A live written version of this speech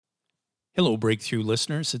Hello, Breakthrough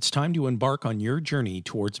listeners. It's time to embark on your journey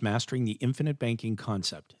towards mastering the infinite banking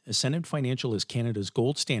concept. Ascendant Financial is Canada's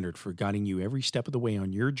gold standard for guiding you every step of the way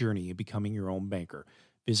on your journey of becoming your own banker.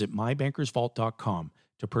 Visit mybankersvault.com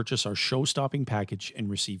to purchase our show-stopping package and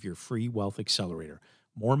receive your free wealth accelerator.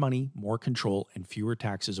 More money, more control, and fewer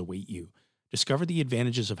taxes await you. Discover the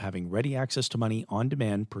advantages of having ready access to money on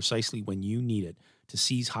demand precisely when you need it, to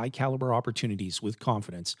seize high-caliber opportunities with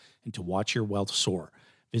confidence, and to watch your wealth soar.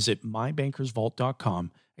 Visit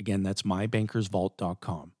mybankersvault.com. Again, that's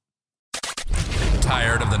mybankersvault.com.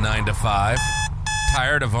 Tired of the 9 to 5?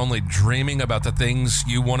 Tired of only dreaming about the things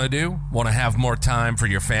you want to do? Want to have more time for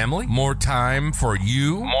your family? More time for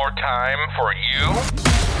you? More time for you?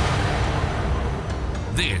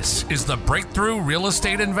 This is the Breakthrough Real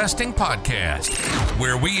Estate Investing Podcast,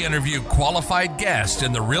 where we interview qualified guests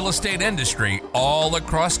in the real estate industry all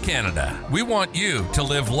across Canada. We want you to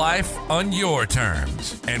live life on your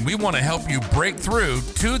terms, and we want to help you break through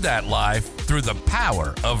to that life through the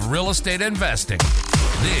power of real estate investing.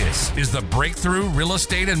 This is the Breakthrough Real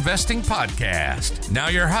Estate Investing Podcast. Now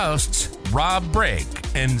your hosts, Rob Brake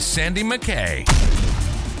and Sandy McKay.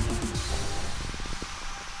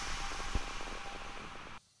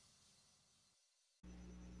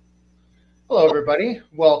 Hello, everybody.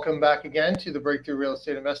 Welcome back again to the Breakthrough Real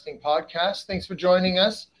Estate Investing Podcast. Thanks for joining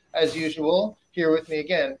us. As usual, here with me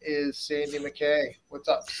again is Sandy McKay. What's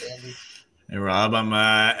up, Sandy? Hey, Rob. I'm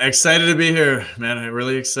excited to be here, man. I'm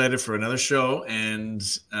really excited for another show and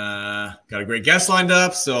got a great guest lined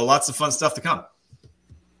up, so lots of fun stuff to come.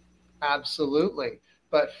 Absolutely.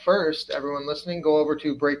 But first, everyone listening, go over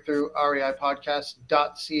to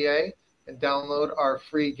breakthroughreipodcast.ca and download our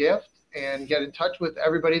free gift and get in touch with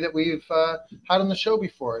everybody that we've had on the show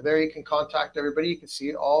before. There you can contact everybody. You can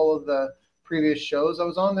see all of the previous shows. I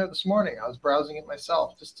was on there this morning. I was browsing it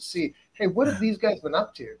myself just to see, hey, what have these guys been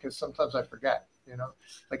up to? Because sometimes I forget,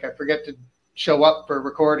 like I forget to show up for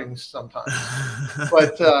recordings sometimes.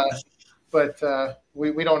 but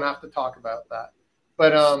we don't have to talk about that.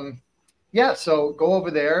 But yeah, so go over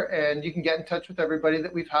there and you can get in touch with everybody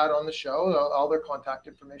that we've had on the show. All their contact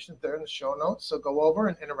information is there in the show notes. So go over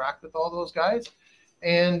and interact with all those guys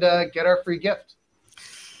and get our free gift.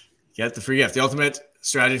 Get the free gift, the ultimate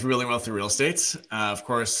strategy for building wealth through real estate. Of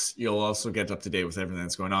course, you'll also get up to date with everything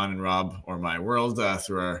that's going on in Rob or my world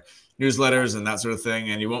through our newsletters and that sort of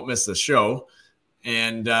thing. And you won't miss the show.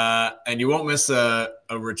 And you won't miss a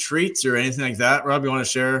retreat or anything like that. Rob, you want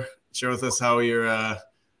to share with us how your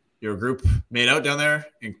group made out down there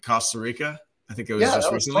in Costa Rica? I think it was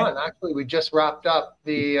just recently. Fun. Actually, we just wrapped up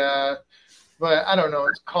the, but I don't know,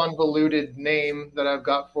 it's convoluted name that I've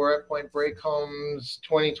got for it. Point Break Homes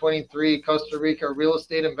 2023 Costa Rica Real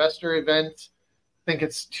Estate Investor Event. I think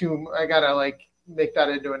it's I gotta make that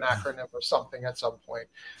into an acronym or something at some point.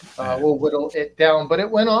 We'll whittle it down, but it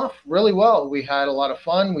went off really well. We had a lot of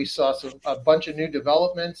fun. We saw a bunch of new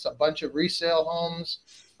developments, a bunch of resale homes.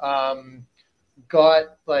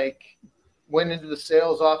 Went into the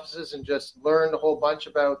sales offices and just learned a whole bunch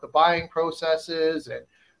about the buying processes and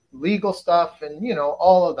legal stuff and,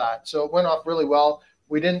 all of that. So it went off really well.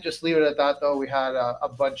 We didn't just leave it at that, though. We had a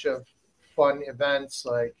bunch of fun events,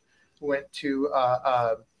 went to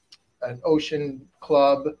an ocean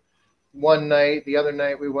club one night. The other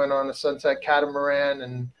night we went on a sunset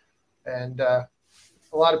catamaran and a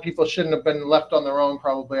lot of people shouldn't have been left on their own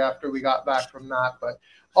probably after we got back from that. But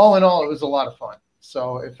all in all, it was a lot of fun.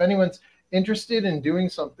 So if anyone's interested in doing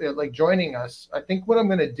something like joining us, I think what I'm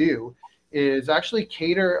going to do is actually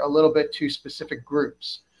cater a little bit to specific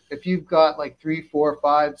groups. If you've got 3, 4,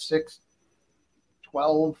 5, 6,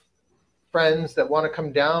 12 friends that want to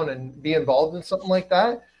come down and be involved in something like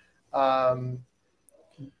that,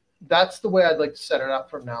 that's the way I'd like to set it up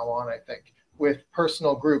from now on, I think, with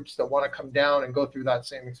personal groups that want to come down and go through that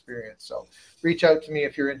same experience. So reach out to me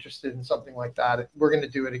if you're interested in something like that. We're going to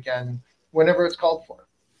do it again whenever it's called for.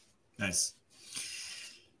 Nice.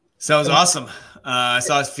 Sounds awesome. I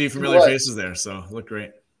saw a few familiar faces there, so it looked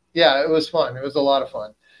great. Yeah, it was fun. It was a lot of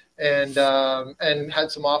fun. And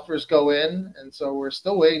had some offers go in. And so we're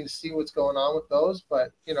still waiting to see what's going on with those.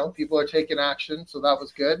 But, people are taking action. So that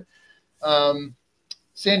was good.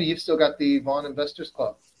 Sandy, you've still got the Vaughan Investors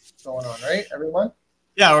Club going on, right, everyone?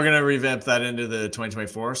 Yeah, we're going to revamp that into the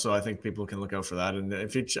 2024. So I think people can look out for that. And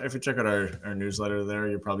if you check out our newsletter there,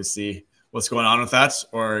 you'll probably see what's going on with that.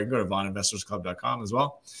 Or you can go to vaughninvestorsclub.com as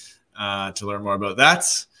well to learn more about that.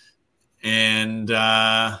 And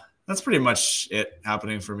that's pretty much it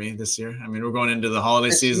happening for me this year. I mean, we're going into the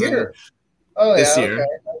holiday season. Year. Oh, this yeah, year. Okay.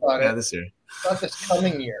 I got it. Yeah, this year. Not this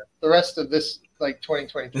coming year. The rest of this like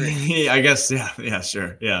 2023. Yeah, I guess. Yeah,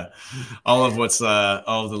 sure. Yeah. All of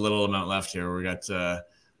the little amount left here. We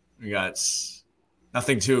got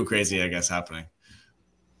nothing too crazy, I guess, happening.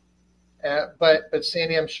 But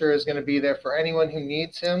Sandy, I'm sure, is going to be there for anyone who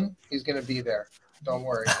needs him. He's going to be there. Don't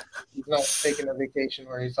worry. He's not taking a vacation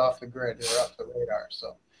where he's off the grid or off the radar.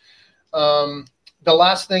 So the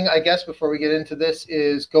last thing, I guess, before we get into this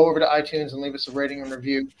is go over to iTunes and leave us a rating and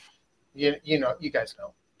review. You guys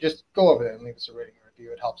know. Just go over there and leave us a rating and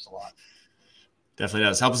review. It helps a lot. Definitely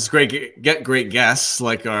does. Helps us get great guests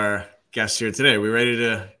like our guest here today. We ready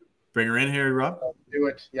to bring her in here, Rob? Do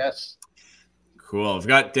it. Yes. Cool. We've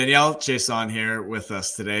got Danielle Chiasson here with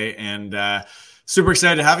us today, and super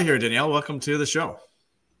excited to have you here, Danielle. Welcome to the show.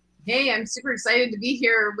 Hey, I'm super excited to be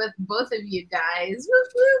here with both of you guys. Whoop,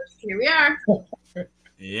 whoop. Here we are.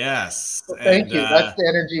 Yes. Well, thank you. That's the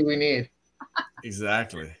energy we need.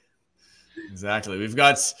 Exactly. We've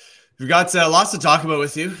got lots to talk about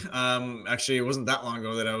with you. Actually, it wasn't that long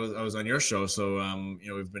ago that I was on your show, so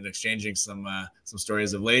we've been exchanging some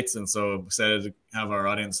stories of late, and so I'm excited to have our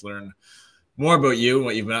audience learn more about you,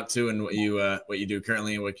 what you've been up to, and what you do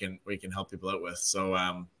currently, and what you can help people out with.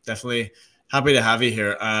 So definitely happy to have you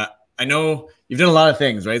here. I know you've done a lot of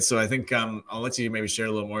things, right? So I think I'll let you maybe share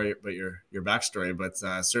a little more about your backstory, but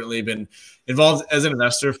certainly been involved as an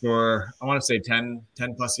investor for, I want to say 10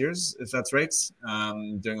 plus years, if that's right.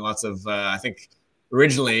 Doing lots of, I think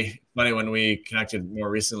originally, funny when we connected more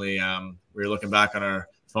recently, we were looking back on our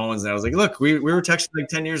phones and I was like, look, we were texting like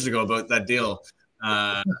 10 years ago about that deal.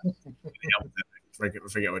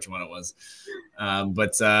 Forget which one it was.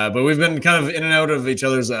 But we've been kind of in and out of each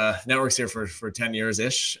other's networks here for 10 years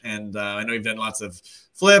ish. And I know you've done lots of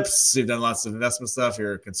flips. You've done lots of investment stuff.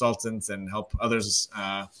 You're a consultant and help others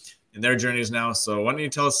in their journeys now. So why don't you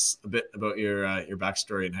tell us a bit about your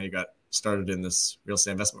backstory and how you got started in this real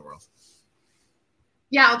estate investment world?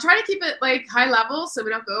 Yeah, I'll try to keep it like high level so we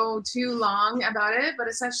don't go too long about it. But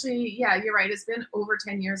essentially, yeah, you're right. It's been over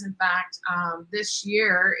 10 years. In fact, this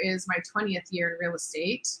year is my 20th year in real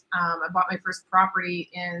estate. I bought my first property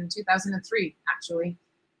in 2003, actually.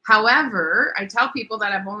 However, I tell people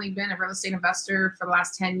that I've only been a real estate investor for the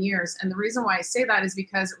last 10 years. And the reason why I say that is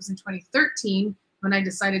because it was in 2013 when I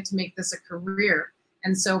decided to make this a career.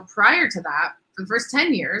 And so prior to that, for the first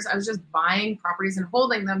 10 years, I was just buying properties and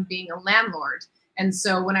holding them, being a landlord. And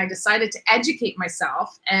so when I decided to educate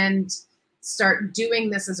myself and start doing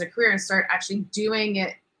this as a career and start actually doing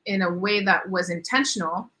it in a way that was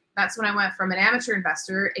intentional, that's when I went from an amateur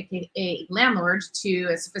investor, aka landlord, to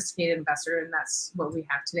a sophisticated investor, and that's what we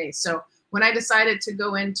have today. So when I decided to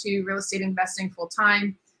go into real estate investing full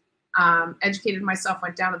time, educated myself,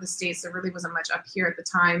 went down to the States. There really wasn't much up here at the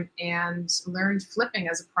time, and learned flipping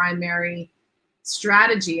as a primary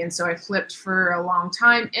strategy. And so I flipped for a long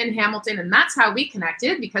time in Hamilton, and that's how we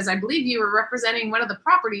connected, because I believe you were representing one of the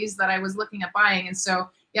properties that I was looking at buying. And so,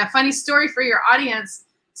 yeah, funny story for your audience.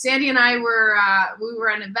 Sandy and I were at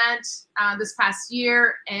an event this past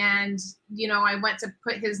year, and I went to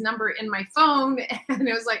put his number in my phone, and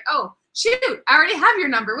it was like, oh shoot, I already have your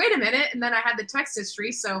number. Wait a minute. And then I had the text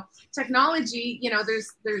history. So technology,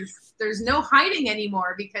 there's no hiding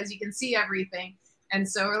anymore because you can see everything. And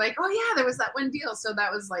so we're like, oh yeah, there was that one deal. So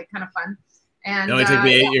that was like kind of fun. And it only took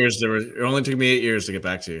me 8 years. It only took me 8 years to get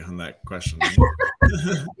back to you on that question. Yes,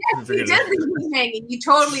 you did leave me hanging. You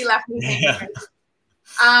totally left me hanging.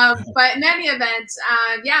 Yeah. But in any event,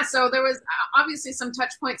 so there was obviously some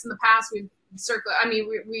touch points in the past. We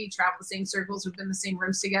travel the same circles. We've been in the same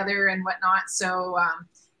rooms together and whatnot. So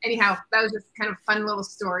anyhow, that was just kind of a fun little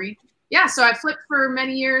story. Yeah, so I flipped for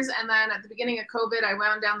many years, and then at the beginning of COVID, I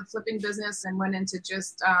wound down the flipping business and went into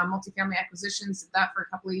just multifamily acquisitions. Did that for a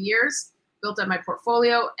couple of years, built up my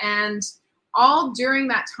portfolio, and all during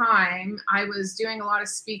that time, I was doing a lot of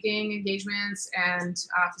speaking engagements and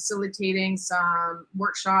facilitating some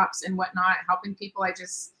workshops and whatnot, helping people. I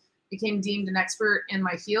just became deemed an expert in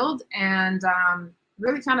my field, and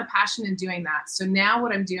really found a passion in doing that. So now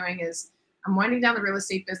what I'm doing is I'm winding down the real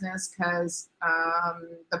estate business because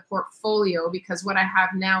the portfolio, because what I have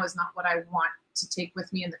now is not what I want to take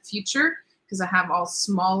with me in the future, because I have all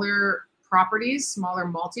smaller properties, smaller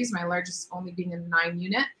multis, my largest only being a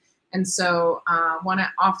 9-unit. And so I want to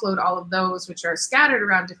offload all of those, which are scattered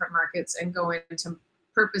around different markets, and go into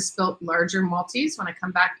purpose-built larger multis when I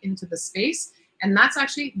come back into the space. And that's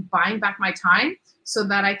actually buying back my time so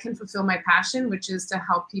that I can fulfill my passion, which is to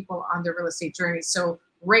help people on their real estate journey. So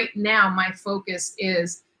right now, my focus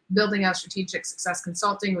is building out Strategic Success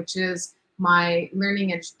Consulting, which is my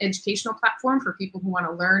learning and educational platform for people who want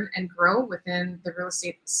to learn and grow within the real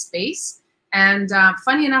estate space. And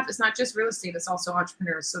funny enough, it's not just real estate, it's also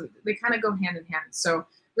entrepreneurs. So they kind of go hand in hand. So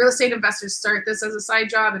real estate investors start this as a side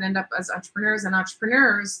job and end up as entrepreneurs, and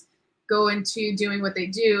entrepreneurs go into doing what they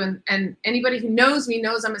do. And anybody who knows me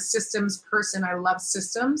knows I'm a systems person. I love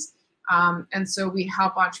systems. And so we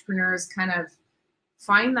help entrepreneurs kind of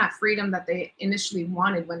find that freedom that they initially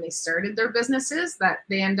wanted when they started their businesses, that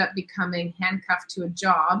they end up becoming handcuffed to a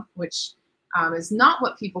job, which is not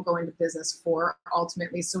what people go into business for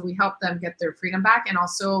ultimately. So we help them get their freedom back and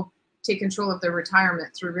also take control of their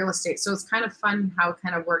retirement through real estate. So it's kind of fun how it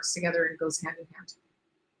kind of works together and goes hand in hand.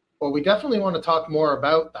 Well, we definitely want to talk more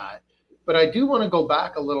about that, but I do want to go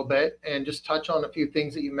back a little bit and just touch on a few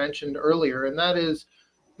things that you mentioned earlier. And that is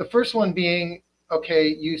the first one being, okay,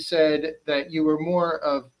 you said that you were more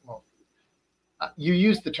of, well, you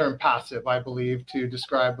used the term passive, I believe, to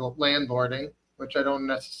describe landlording, which I don't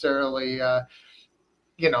necessarily,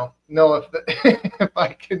 know if if I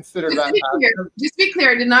consider that passive. Just to be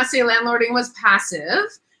clear, I did not say landlording was passive,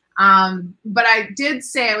 but I did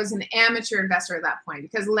say I was an amateur investor at that point,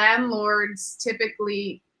 because landlords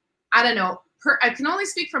typically, I don't know, I can only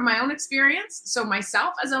speak from my own experience. So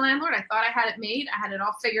myself as a landlord, I thought I had it made. I had it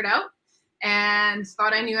all figured out and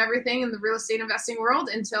thought I knew everything in the real estate investing world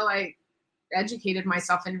until I educated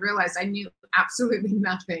myself and realized I knew absolutely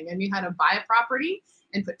nothing. I knew how to buy a property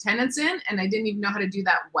and put tenants in, and I didn't even know how to do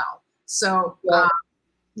that well. So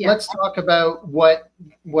let's talk about what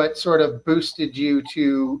sort of boosted you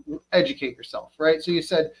to educate yourself, right? So you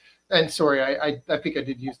said, and sorry, I think I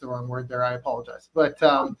did use the wrong word there. I apologize. But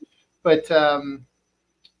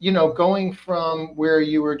going from where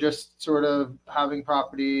you were just sort of having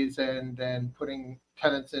properties and then putting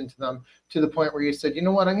tenants into them to the point where you said, you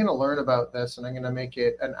know what, I'm going to learn about this and I'm going to make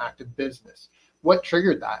it an active business. What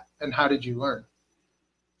triggered that, and how did you learn?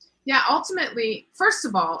 Yeah, ultimately, first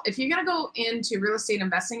of all, if you're going to go into real estate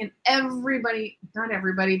investing, and everybody, not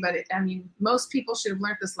everybody, but most people should have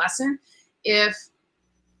learned this lesson. If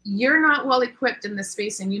you're not well equipped in this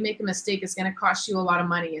space and you make a mistake, it's going to cost you a lot of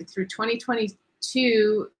money. And through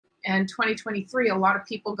 2022 and 2023, a lot of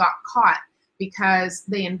people got caught because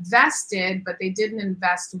they invested, but they didn't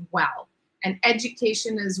invest well. And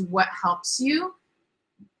education is what helps you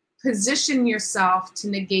position yourself to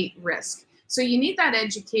negate risk. So you need that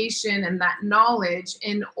education and that knowledge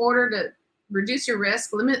in order to reduce your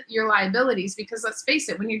risk, limit your liabilities, because let's face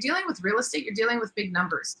it, when you're dealing with real estate, you're dealing with big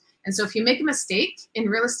numbers. And so if you make a mistake in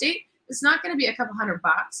real estate, it's not going to be a couple $100,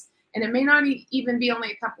 and it may not even be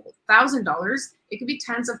only a couple $1,000. It could be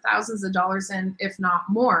tens of thousands of dollars, and if not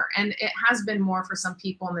more. And it has been more for some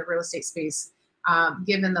people in the real estate space,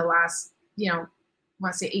 given the last, I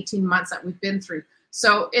want to say 18 months that we've been through.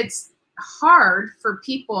 So it's hard for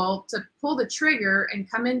people to pull the trigger and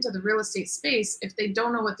come into the real estate space if they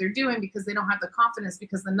don't know what they're doing, because they don't have the confidence,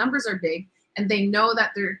 because the numbers are big and they know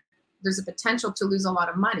that there's a potential to lose a lot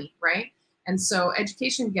of money, right? And so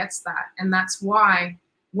education gets that. And that's why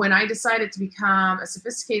when I decided to become a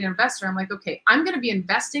sophisticated investor, I'm like, okay, I'm going to be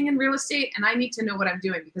investing in real estate and I need to know what I'm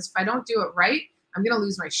doing, because if I don't do it right, I'm going to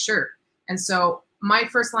lose my shirt. And so my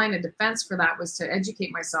first line of defense for that was to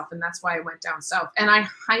educate myself. And that's why I went down south. And I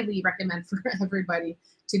highly recommend for everybody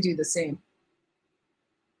to do the same.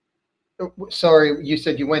 Sorry, you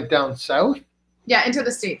said you went down south? Yeah, into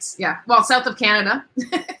the States. Yeah. Well, south of Canada.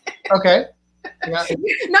 Okay. Yeah.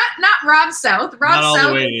 Not Rob South. Rob Not all South.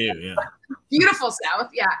 the way to you, yeah. Beautiful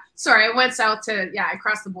South. Yeah. Sorry, I went south I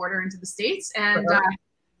crossed the border into the States. And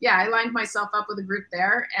I lined myself up with a group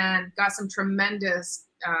there and got some tremendous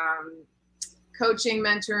coaching,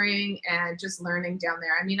 mentoring, and just learning down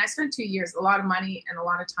there. I spent 2 years, a lot of money and a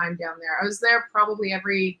lot of time down there. I was there probably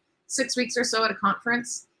every 6 weeks or so at a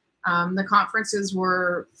conference. The conferences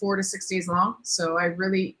were 4 to 6 days long. So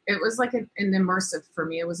it was like an immersive for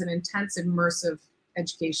me. It was an intense, immersive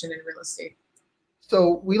education in real estate.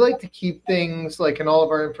 So we like to keep things, like in all of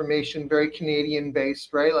our information, very Canadian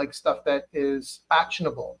based, right? Like stuff that is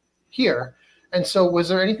actionable here. And so was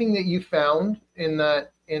there anything that you found in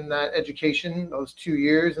that education, those 2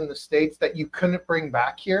 years in the States, that you couldn't bring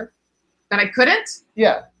back here? That I couldn't?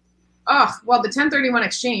 Yeah. Oh, well, the 1031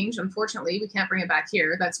 exchange, unfortunately, we can't bring it back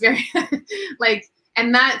here. That's very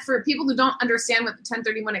and that, for people who don't understand what the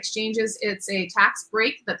 1031 exchange is, it's a tax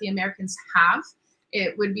break that the Americans have.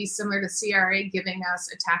 It would be similar to CRA giving us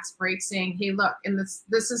a tax break, saying, hey, look, and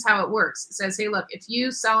this is how it works. It says, hey, look, if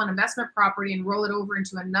you sell an investment property and roll it over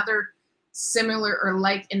into another similar or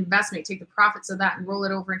like investment, take the profits of that and roll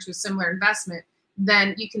it over into a similar investment,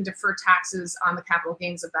 then you can defer taxes on the capital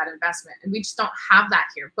gains of that investment. And we just don't have that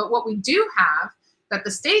here. But what we do have that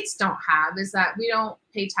the States don't have is that we don't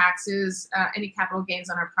pay taxes, any capital gains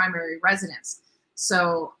on our primary residence.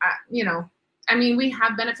 So, I mean, we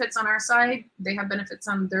have benefits on our side. They have benefits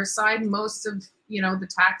on their side. Most of, the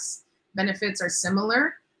tax benefits are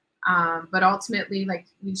similar. But ultimately, like,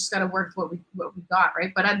 we just got to work with what we got,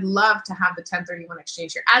 right? But I'd love to have the 1031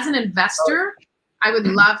 exchange here. As an investor, I would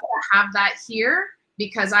love to have that here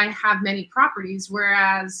because I have many properties.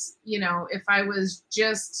 Whereas, if I was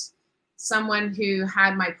just someone who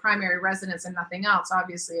had my primary residence and nothing else,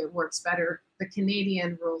 obviously it works better. The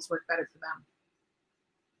Canadian rules work better for them.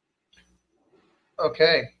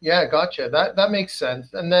 Okay. Yeah, gotcha. That makes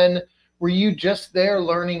sense. And then were you just there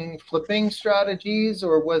learning flipping strategies,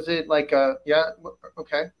 or was it like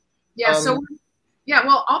okay. Yeah.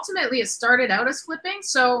 Well, ultimately it started out as flipping.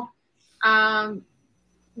 So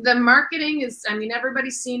the marketing is, I mean,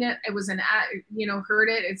 everybody's seen it. It was an ad, heard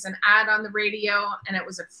it. It's an ad on the radio, and it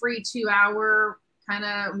was a free 2-hour kind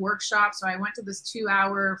of workshop. So I went to this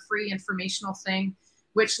 2-hour free informational thing,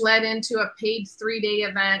 which led into a paid 3-day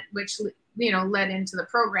event, which, led into the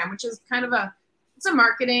program, which is kind of it's a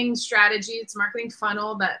marketing strategy. It's a marketing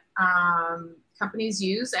funnel that companies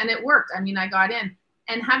use, and it worked. I mean, I got in.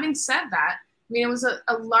 And having said that, I mean, it was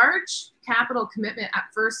a large capital commitment at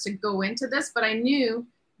first to go into this, but I knew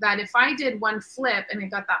that if I did one flip and I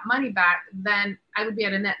got that money back, then I would be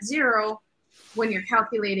at a net zero when you're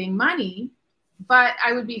calculating money, but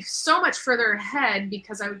I would be so much further ahead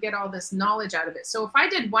because I would get all this knowledge out of it. So if I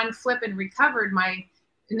did one flip and recovered my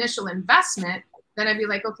initial investment, then I'd be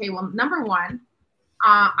like, okay, well, number one,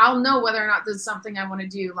 I'll know whether or not this is something I want to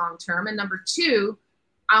do long-term. And number two,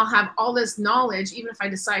 I'll have all this knowledge. Even if I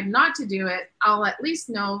decide not to do it, I'll at least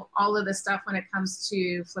know all of the stuff when it comes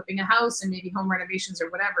to flipping a house and maybe home renovations or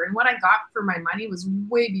whatever. And what I got for my money was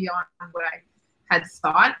way beyond what I had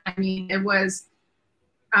thought. I mean, it was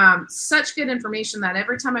such good information that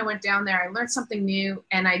every time I went down there, I learned something new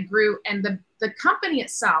and I grew. And the company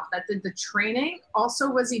itself that did the training also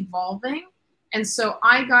was evolving. And so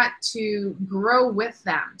I got to grow with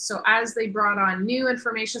them. So as they brought on new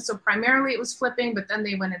information, so primarily it was flipping, but then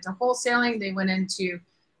they went into wholesaling. They went into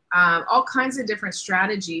all kinds of different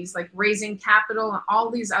strategies, like raising capital, and all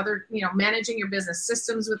these other, managing your business,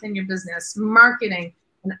 systems within your business, marketing,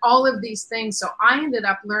 and all of these things. So I ended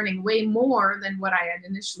up learning way more than what I had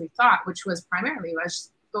initially thought, which was primarily I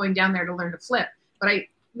was going down there to learn to flip. But I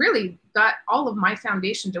really got all of my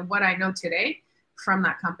foundation to what I know today from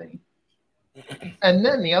that company. And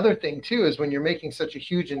then the other thing too is when you're making such a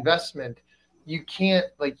huge investment, you can't,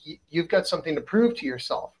 like, you've got something to prove to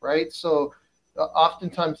yourself, right? So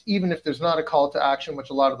oftentimes, even if there's not a call to action, which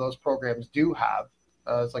a lot of those programs do have,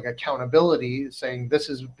 it's like accountability, saying this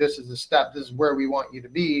is a step, this is where we want you to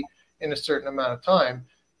be in a certain amount of time,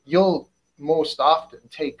 you'll most often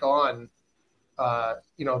take on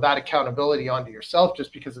that accountability onto yourself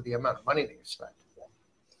just because of the amount of money that you spend.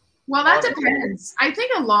 Well, that depends. I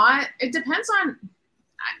think it depends on,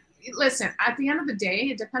 listen, at the end of the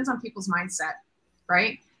day, it depends on people's mindset,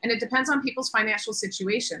 right? And it depends on people's financial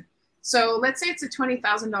situation. So let's say it's a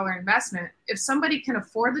 $20,000 investment. If somebody can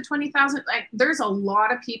afford the $20,000, like, there's a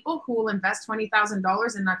lot of people who will invest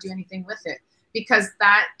 $20,000 and not do anything with it because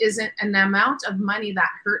that isn't an amount of money that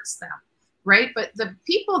hurts them, right? But the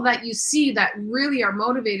people that you see that really are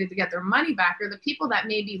motivated to get their money back are the people that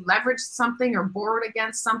maybe leveraged something or borrowed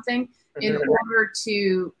against something in order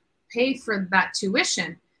to pay for that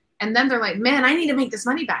tuition. And then they're like, man, I need to make this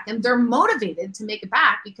money back. And they're motivated to make it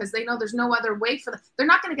back because they know there's no other way for them. They're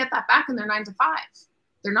not going to get that back in their 9 to 5.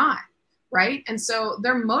 They're not, right? And so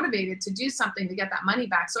they're motivated to do something to get that money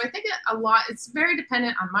back. So I think it's very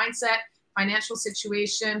dependent on mindset, financial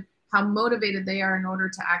situation, how motivated they are in order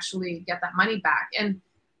to actually get that money back. And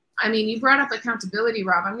I mean, you brought up accountability,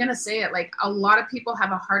 Rob. I'm going to say it, like, a lot of people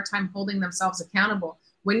have a hard time holding themselves accountable.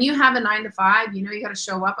 When you have a 9 to 5, you got to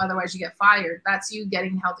show up, otherwise you get fired. That's you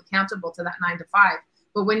getting held accountable to that 9 to 5.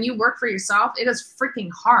 But when you work for yourself, it is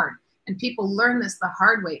freaking hard. And people learn this the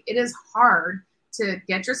hard way. It is hard to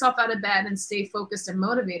get yourself out of bed and stay focused and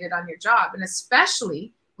motivated on your job. And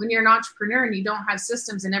especially when you're an entrepreneur and you don't have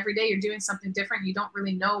systems and every day you're doing something different, you don't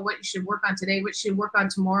really know what you should work on today, what you should work on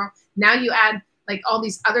tomorrow. Now you add like all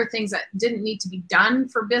these other things that didn't need to be done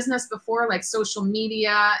for business before, like social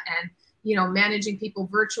media and managing people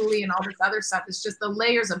virtually and all this other stuff. It's just the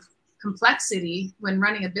layers of complexity when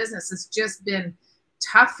running a business has just been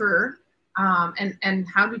tougher. And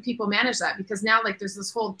how do people manage that? Because now, like, there's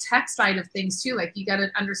this whole tech side of things too. Like, you got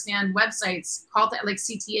to understand websites, like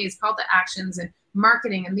CTAs, call to actions, and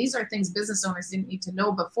marketing. And these are things business owners didn't need to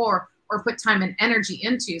know before or put time and energy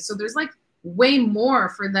into. So there's like way more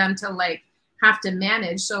for them to like have to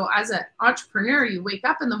manage. So as an entrepreneur, you wake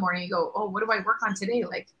up in the morning, you go, oh, what do I work on today?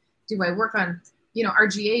 Like, do I work on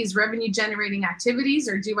RGAs, revenue generating activities,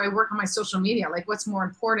 or do I work on my social media? Like, what's more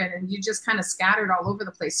important? And you just kind of scattered all over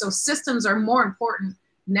the place. So systems are more important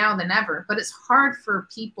now than ever, but it's hard for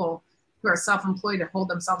people who are self-employed to hold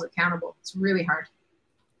themselves accountable. It's really hard.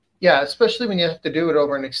 Yeah, especially when you have to do it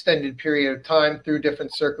over an extended period of time through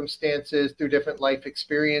different circumstances, through different life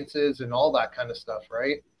experiences and all that kind of stuff,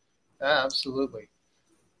 right? Absolutely.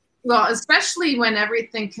 Well, especially when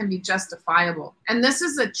everything can be justifiable. And this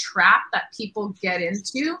is a trap that people get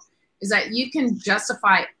into, is that you can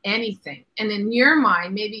justify anything. And in your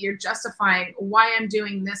mind, maybe you're justifying why I'm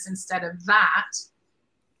doing this instead of that.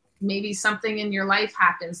 Maybe something in your life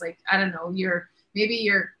happens, like, I don't know, you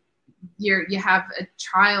have a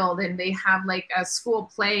child and they have like a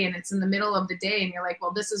school play and it's in the middle of the day and you're like,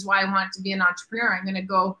 well, this is why I want to be an entrepreneur. I'm going to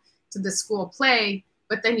go to the school play,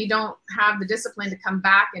 but then you don't have the discipline to come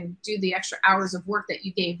back and do the extra hours of work that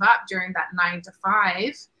you gave up during that 9 to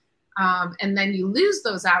 5. And then you lose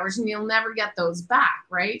those hours and you'll never get those back,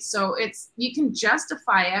 right? So you can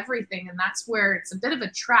justify everything. And that's where it's a bit of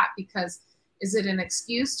a trap, because is it an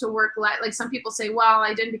excuse to work like some people say, well,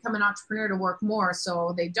 I didn't become an entrepreneur to work more,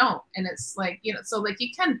 so they don't. And it's like, so like you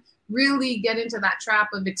can really get into that trap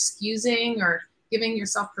of excusing or giving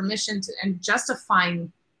yourself permission to and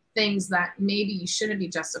justifying things that maybe you shouldn't be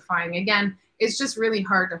justifying. Again, it's just really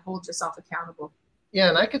hard to hold yourself accountable. Yeah,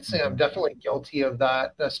 and I could say I'm definitely guilty of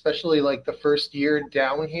that, especially like the first year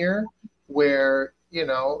down here where,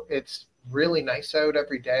 it's really nice out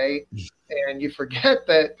every day and you forget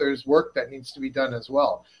that there's work that needs to be done as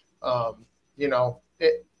well. I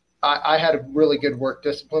had a really good work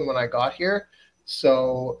discipline when I got here.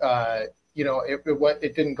 So,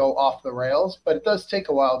 it didn't go off the rails, but it does take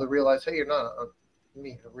a while to realize, hey, I'm not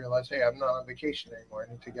on vacation anymore.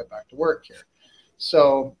 I need to get back to work here.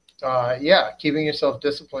 So, keeping yourself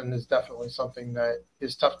disciplined is definitely something that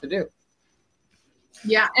is tough to do.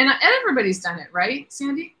 Yeah. And everybody's done it, right,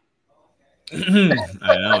 Sandy? I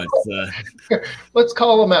know. Let's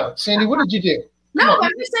call them out. Sandy, what did you do? No,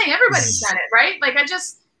 I'm just saying everybody's done it, right? Like I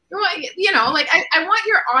want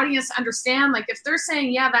your audience to understand, like if they're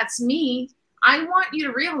saying, yeah, that's me, I want you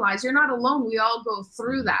to realize you're not alone. We all go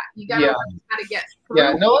through that. You got to learn how to get through.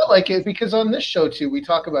 Yeah, no, I like it because on this show too, we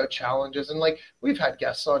talk about challenges, and like we've had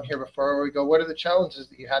guests on here before where we go, what are the challenges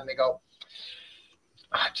that you had? And they go,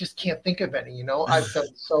 I just can't think of any, I've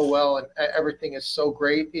done so well and everything is so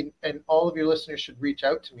great. And all of your listeners should reach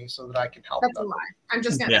out to me so that I can help them. That's a lie. I'm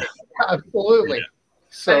just going to Absolutely. Yeah.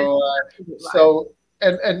 So,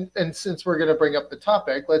 and since we're going to bring up the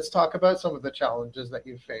topic, let's talk about some of the challenges that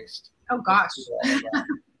you faced. Oh gosh.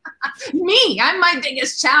 Me, I'm my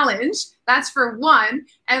biggest challenge. That's for one.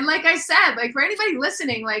 And like I said, like for anybody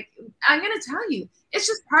listening, like I'm going to tell you, it's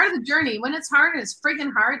just part of the journey. When it's hard and it's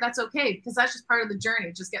freaking hard, that's okay, because that's just part of the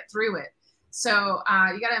journey. Just get through it. So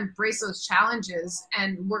you got to embrace those challenges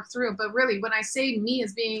and work through it. But really, when I say me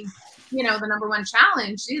as being, the number one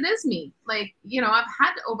challenge, it is me. Like, I've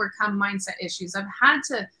had to overcome mindset issues. I've had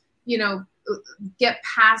to, get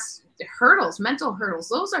past hurdles, mental hurdles.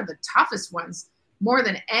 Those are the toughest ones more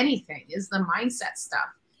than anything, is the mindset stuff.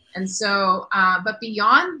 And so, but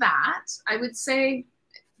beyond that, I would say,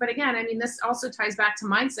 but again, I mean, this also ties back to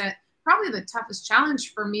mindset. Probably the toughest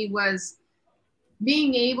challenge for me was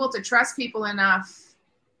being able to trust people enough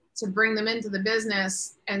to bring them into the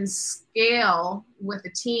business and scale with a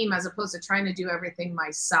team as opposed to trying to do everything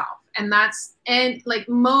myself. And like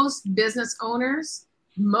most business owners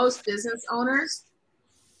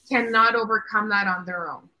cannot overcome that on their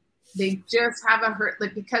own. They just have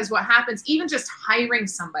because what happens, even just hiring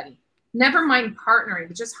somebody, never mind partnering,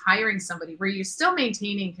 but just hiring somebody where you're still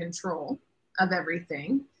maintaining control of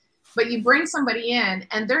everything, but you bring somebody in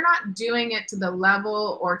and they're not doing it to the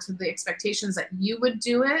level or to the expectations that you would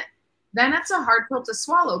do it, then that's a hard pill to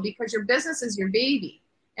swallow, because your business is your baby.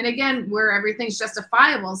 And again, where everything's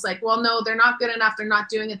justifiable, it's like, well, no, they're not good enough. They're not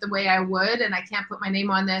doing it the way I would. And I can't put my name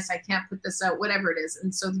on this. I can't put this out, whatever it is.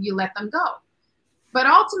 And so you let them go. But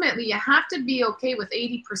ultimately, you have to be okay with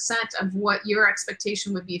 80% of what your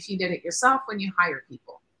expectation would be if you did it yourself when you hire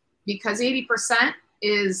people, because 80%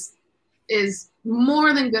 is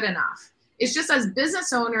more than good enough. It's just, as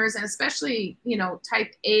business owners, and especially,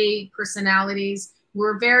 type A personalities,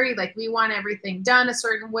 we're very like, we want everything done a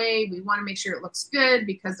certain way. We want to make sure it looks good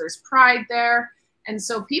because there's pride there. And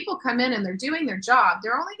so people come in and they're doing their job.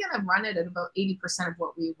 They're only going to run it at about 80% of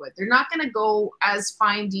what we would. They're not going to go as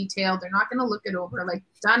fine detailed. They're not going to look it over. Like,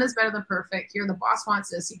 done is better than perfect. Here, the boss wants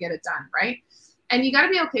this, you get it done, right? And you got to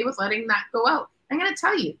be okay with letting that go out. I'm going to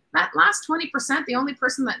tell you, that last 20%, the only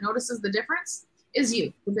person that notices the difference is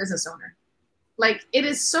you, the business owner. Like, it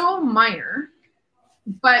is so minor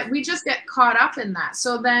But we just get caught up in that.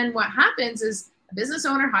 So then what happens is a business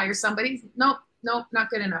owner hires somebody. Nope, not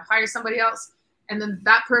good enough. Hire somebody else. And then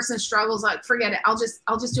that person struggles, like, forget it. I'll just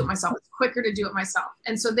do it myself. It's quicker to do it myself.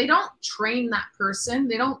 And so they don't train that person.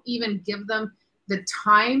 They don't even give them the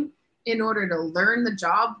time in order to learn the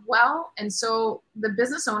job well. And so the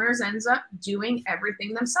business owners ends up doing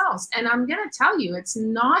everything themselves. And I'm going to tell you, it's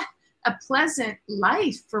not a pleasant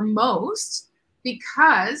life for most,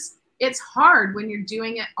 because it's hard when you're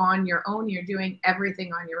doing it on your own. You're doing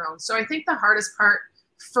everything on your own. So I think the hardest part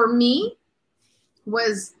for me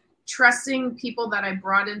was trusting people that I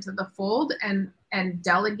brought into the fold and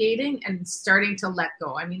delegating and starting to let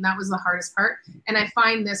go. I mean, that was the hardest part. And I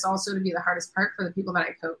find this also to be the hardest part for the people that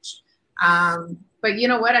I coach. But you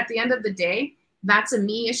know what? At the end of the day, that's a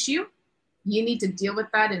me issue. You need to deal with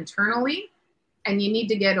that internally. And you need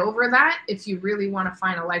to get over that if you really want to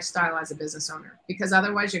find a lifestyle as a business owner, because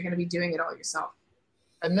otherwise you're going to be doing it all yourself.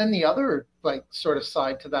 And then the other sort of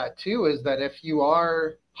side to that too is that if you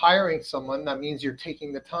are hiring someone, that means you're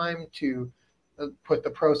taking the time to put the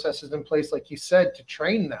processes in place, like you said, to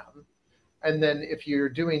train them. And then if you're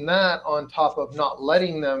doing that on top of not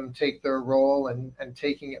letting them take their role and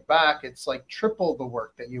taking it back, it's like triple the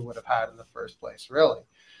work that you would have had in the first place, really.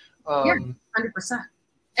 Yeah, 100%.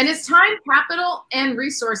 And it's time, capital, and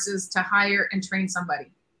resources to hire and train somebody.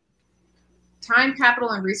 Time,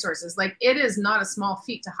 capital, and resources. Like, it is not a small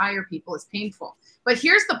feat to hire people. It's painful. But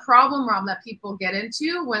here's the problem, Rob, that people get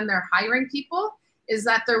into when they're hiring people, is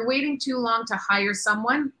that they're waiting too long to hire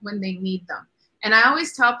someone when they need them. And I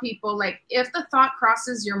always tell people, like, if the thought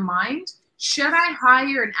crosses your mind, should I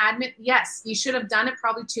hire an admin? Yes, you should have done it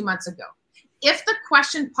probably 2 months ago. If the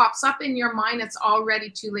question pops up in your mind, it's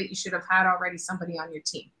already too late. You should have had already somebody on your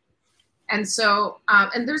team. And so,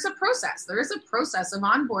 and there's a process. There is a process of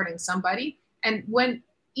onboarding somebody. And when,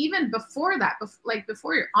 even before that,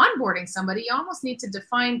 before you're onboarding somebody, you almost need to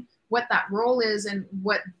define what that role is and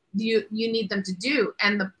what you need them to do.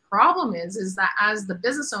 And the problem is that as the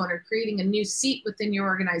business owner creating a new seat within your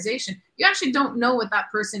organization, you actually don't know what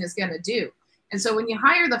that person is going to do. And so when you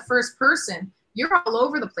hire the first person, you're all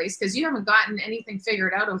over the place because you haven't gotten anything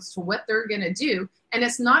figured out as to what they're going to do. And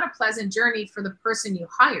it's not a pleasant journey for the person you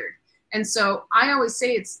hired. And so I always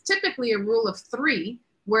say it's typically a rule of 3,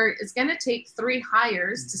 where it's going to take 3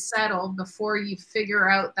 hires to settle before you figure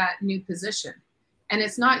out that new position. And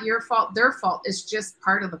it's not your fault, their fault. It's just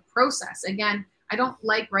part of the process. Again, I don't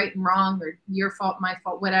like right and wrong or your fault, my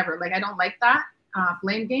fault, whatever. Like, I don't like that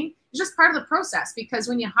blame game. It's just part of the process, because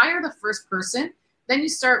when you hire the first person, then you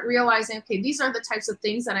start realizing, okay, these are the types of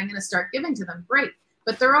things that I'm going to start giving to them. Great.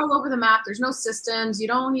 But they're all over the map. There's no systems. You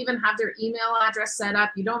don't even have their email address set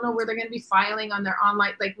up. You don't know where they're going to be filing on their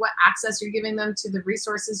online, like what access you're giving them to the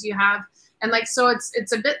resources you have. And so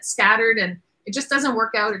it's a bit scattered, and it just doesn't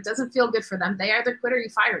work out. It doesn't feel good for them. They either quit or you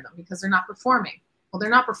fire them because they're not performing. Well, they're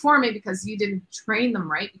not performing because you didn't train them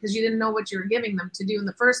right, because you didn't know what you were giving them to do in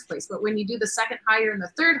the first place. But when you do the second hire and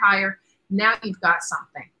the third hire, now you've got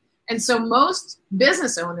something. And so most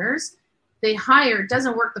business owners, they hire, it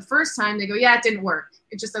doesn't work the first time. They go, yeah, it didn't work.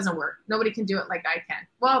 It just doesn't work. Nobody can do it like I can.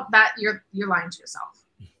 Well, that you're lying to yourself.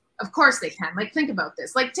 Of course they can. Like, think about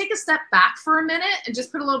this. Like, take a step back for a minute and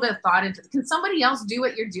just put a little bit of thought into it. Can somebody else do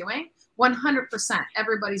what you're doing? 100%.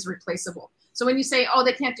 Everybody's replaceable. So when you say, oh,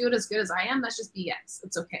 they can't do it as good as I am, that's just BS.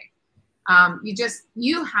 It's okay.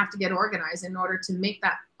 You have to get organized in order to make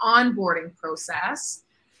that onboarding process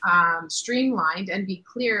streamlined and be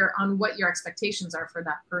clear on what your expectations are for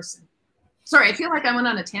that person. Sorry, I feel like I went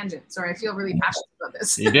on a tangent. Sorry, I feel really passionate about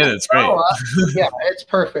this. You did. It's great. Yeah, it's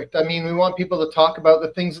perfect. I mean, we want people to talk about the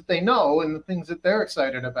things that they know and the things that they're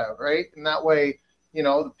excited about, right? And that way,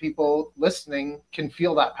 the people listening can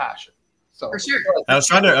feel that passion. So for sure. I was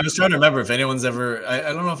trying to remember if anyone's ever. I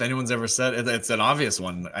don't know if anyone's ever said it's an obvious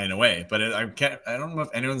one in a way, but I don't know if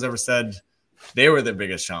anyone's ever said they were the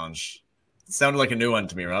biggest challenge. It sounded like a new one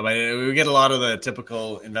to me, Rob. We get a lot of the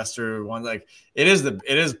typical investor ones. Like, it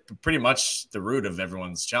is pretty much the root of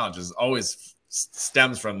everyone's challenges. Always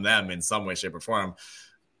stems from them in some way, shape, or form.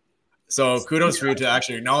 So kudos for you to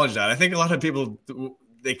actually acknowledge that. I think a lot of people,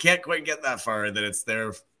 they can't quite get that far, that it's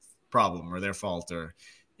their problem or their fault, or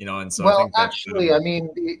and so. Well, I think actually,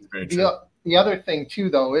 the other thing too,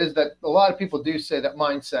 though, is that a lot of people do say that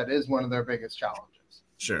mindset is one of their biggest challenges.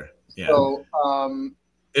 Sure. Yeah. So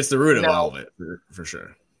it's the root of all of it, for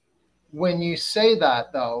sure. When you say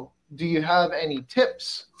that, though, do you have any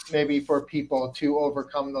tips maybe for people to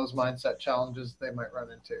overcome those mindset challenges they might run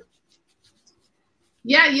into?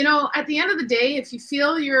 Yeah, at the end of the day, if you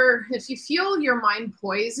feel your mind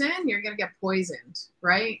poison, you're gonna get poisoned,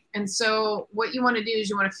 right? And so what you want to do is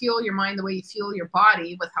you want to fuel your mind the way you fuel your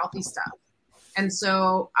body with healthy stuff. And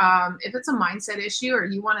so if it's a mindset issue, or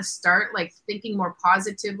you want to start like thinking more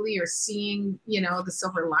positively or seeing, the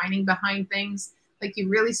silver lining behind things, like you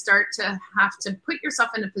really start to have to put yourself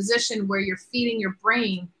in a position where you're feeding your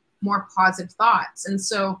brain more positive thoughts. And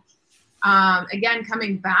so again,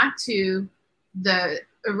 coming back to the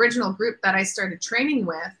original group that I started training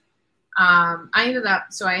with, I ended up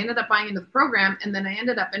buying into the program, and then I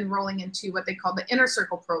ended up enrolling into what they call the Inner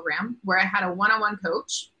Circle program, where I had a one-on-one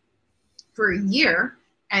coach for a year.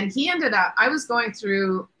 And I was going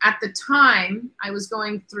through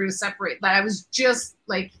separate, that I was just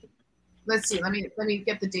like, let's see, let me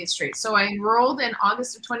get the date straight. So I enrolled in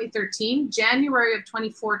August of 2013, January of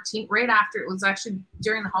 2014, right after, it was actually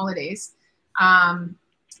during the holidays.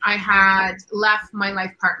 I had left my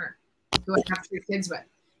life partner, who I have 3 kids with.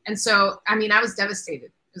 And so, I was devastated.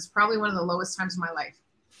 It was probably one of the lowest times of my life.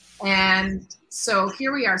 And so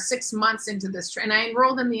here we are 6 months into this. And I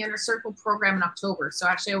enrolled in the Inner Circle program in October. So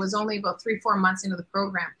actually I was only about 3-4 months into the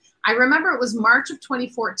program. I remember it was March of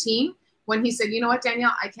 2014 when he said, you know what,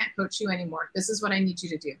 Danielle, I can't coach you anymore. This is what I need you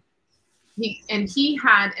to do. And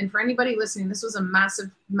for anybody listening, this was a massive,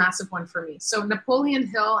 massive one for me. So Napoleon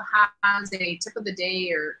Hill has a tip of the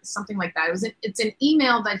day or something like that. It's an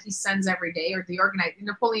email that he sends every day, or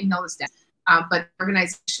Napoleon Hill is dead, but the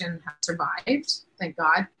organization has survived, thank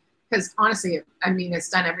God. Because honestly, it's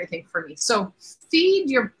done everything for me. So feed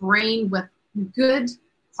your brain with good,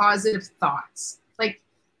 positive thoughts, like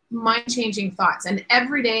mind-changing thoughts. And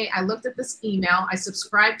every day I looked at this email, I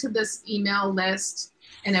subscribed to this email list,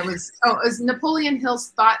 and it was Napoleon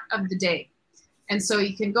Hill's thought of the day. And so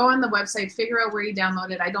you can go on the website, figure out where you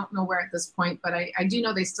download it. I don't know where at this point, but I do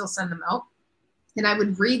know they still send them out. And I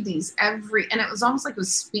would read these and it was almost like it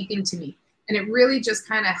was speaking to me. And it really just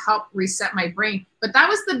kind of helped reset my brain. But that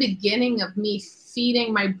was the beginning of me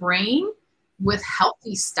feeding my brain with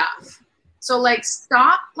healthy stuff. So like,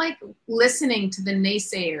 stop like listening to the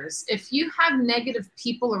naysayers. If you have negative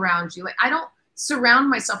people around you, like I don't surround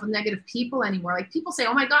myself with negative people anymore. Like people say,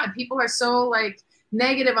 oh my God, people are so like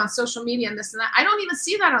negative on social media and this and that. I don't even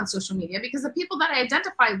see that on social media, because the people that I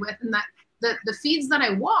identify with and that the feeds that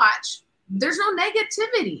I watch, there's no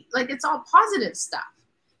negativity. Like it's all positive stuff.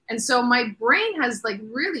 And so my brain has like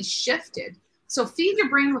really shifted. So feed your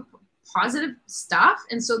brain with positive stuff.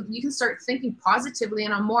 And so you can start thinking positively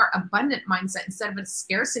in a more abundant mindset instead of a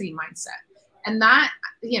scarcity mindset. And that,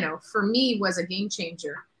 for me was a game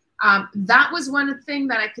changer. That was one thing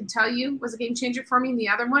that I could tell you was a game changer for me. And the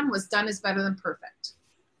other one was done is better than perfect.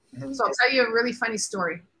 Mm-hmm. So I'll tell you a really funny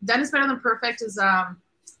story. Done is better than perfect is,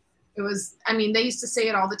 they used to say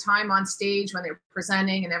it all the time on stage when they were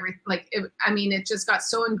presenting and everything. It just got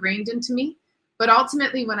so ingrained into me. But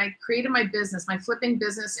ultimately, when I created my business, my flipping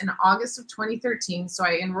business in August of 2013, so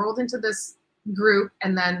I enrolled into this group,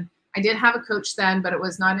 and then I did have a coach then, but it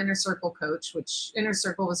was not Inner Circle coach, which Inner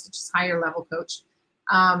Circle was just higher level coach.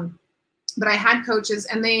 But I had coaches,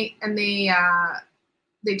 and they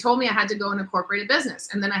told me I had to go and incorporate a business,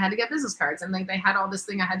 and then I had to get business cards, and they had all this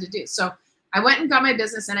thing I had to do. So I went and got my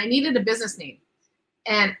business, and I needed a business name.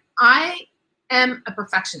 And I am a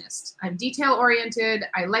perfectionist. I'm detail oriented.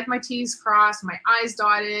 I like my T's crossed, my I's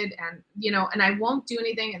dotted, and I won't do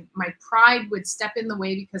anything. And my pride would step in the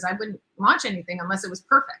way because I wouldn't launch anything unless it was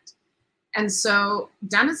perfect. And so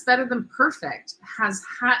done is better than perfect has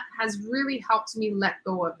really helped me let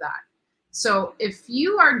go of that. So if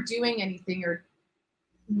you are doing anything or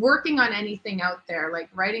working on anything out there, like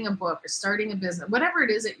writing a book or starting a business, whatever it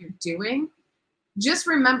is that you're doing, just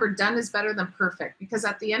remember done is better than perfect, because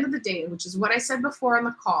at the end of the day, which is what I said before on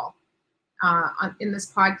the call, in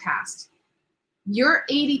this podcast, your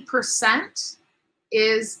 80%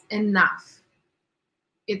 is enough.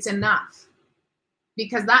 It's enough,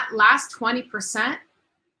 because that last 20%,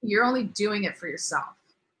 you're only doing it for yourself,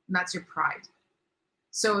 and that's your pride.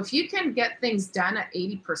 So if you can get things done at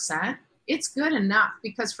 80%, it's good enough,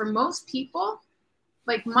 because for most people,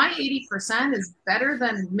 like my 80% is better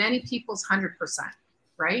than many people's 100%,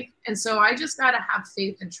 right? And so I just got to have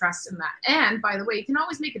faith and trust in that. And by the way, you can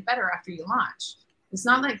always make it better after you launch. It's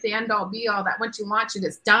not like the end all be all that once you launch it,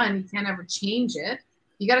 it's done. You can't ever change it.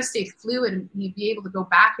 You got to stay fluid and you be able to go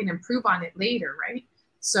back and improve on it later, right?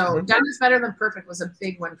 So done is better than perfect was a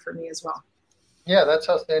big one for me as well. Yeah, that's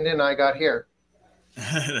how Sandy and I got here.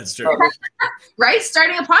 That's true. Right?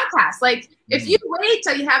 Starting a podcast. Like if you wait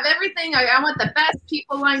till you have everything, I want the best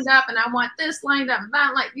people lined up and I want this lined up and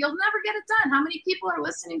that, like you'll never get it done. How many people are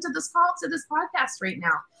listening to this podcast right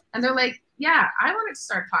now? And they're like, yeah, I want to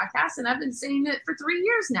start podcasts and I've been saying it for 3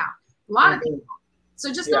 years now. A lot of people.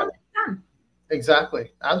 So just don't get it done.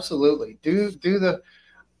 Exactly. Absolutely. Do the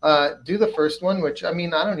first one, which I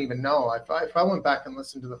mean, I don't even know. If I went back and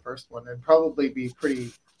listened to the first one, it'd probably be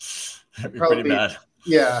pretty bad.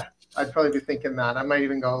 Yeah. I'd probably be thinking that. I might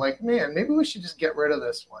even go like, man, maybe we should just get rid of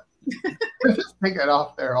this one. Just take it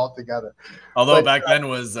off there altogether. Although back then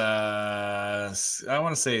was, I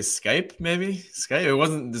want to say Skype, maybe. Skype. It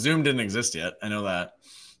wasn't, Zoom didn't exist yet. I know that.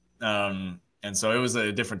 And so it was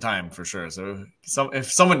a different time for sure. So if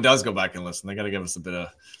someone does go back and listen, they got to give us a bit of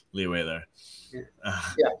leeway there.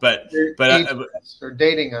 But or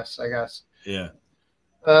dating us, I guess. Yeah.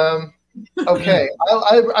 Okay.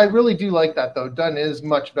 I really do like that though. Done is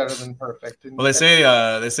much better than perfect. Well, they say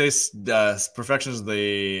perfection is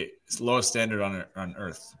the lowest standard on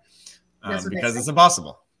earth because it's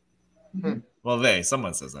impossible. Well,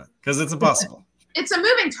 someone says that because it's impossible. It's a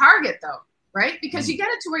moving target though, right? Because you get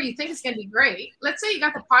it to where you think it's going to be great. Let's say you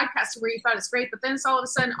got the podcast to where you thought it's great, but then it's all of a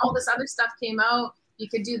sudden all this other stuff came out. You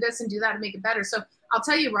could do this and do that to make it better. So I'll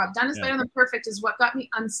tell you, Rob, done is better than perfect is what got me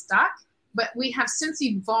unstuck. But we have since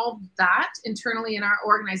evolved that internally in our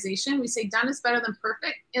organization. We say done is better than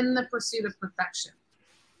perfect in the pursuit of perfection.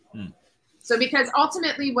 So because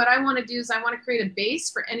ultimately what I want to do is I want to create a base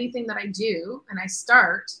for anything that I do and I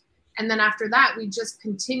start. And then after that, we just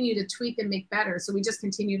continue to tweak and make better. So we just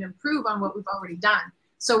continue to improve on what we've already done.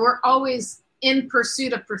 So we're always in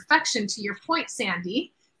pursuit of perfection, to your point,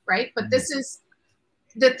 Sandy, right? But this is,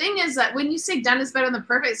 the thing is that when you say done is better than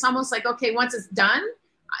perfect, it's almost like, okay, once it's done,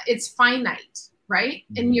 it's finite, right?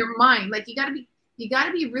 In your mind, like you got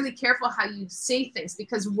to be really careful how you say things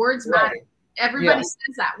because words matter. Everybody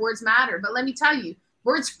says that words matter, but let me tell you,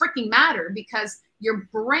 words freaking matter because your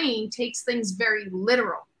brain takes things very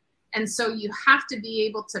literal. And so you have to be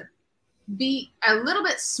able to be a little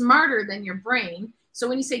bit smarter than your brain. So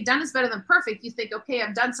when you say done is better than perfect, you think, okay,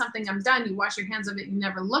 I've done something, I'm done. You wash your hands of it, you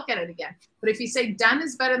never look at it again. But if you say done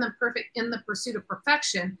is better than perfect in the pursuit of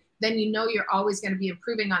perfection, then you know you're always going to be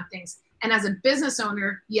improving on things. And as a business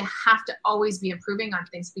owner, you have to always be improving on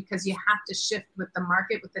things because you have to shift with the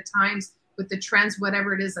market, with the times, with the trends,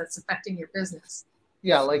 whatever it is that's affecting your business.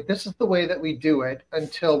 Yeah, like this is the way that we do it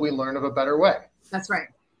until we learn of a better way. That's right.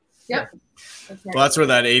 Yep. Well, that's where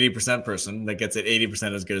that 80% person that gets it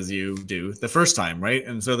 80% as good as you do the first time, right?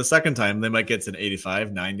 And so the second time they might get to an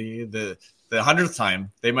 85, 90. The 100th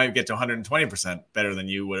time they might get to 120% better than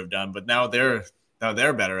you would have done. But now they're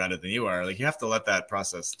better at it than you are. Like you have to let that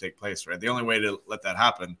process take place, right? The only way to let that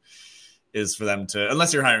happen is for them to,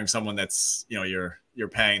 unless you're hiring someone that's, you're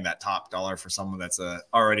paying that top dollar for someone that's a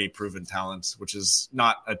already proven talent, which is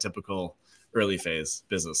not a typical early phase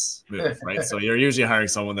business move, right? So you're usually hiring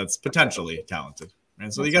someone that's potentially talented,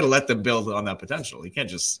 and so you got to let them build on that potential. You can't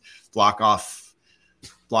just block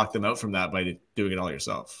them out from that by doing it all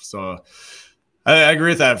yourself. So I agree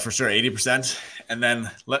with that for sure, 80%, and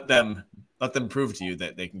then let them prove to you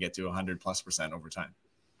that they can get to 100+% over time.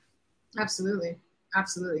 Absolutely.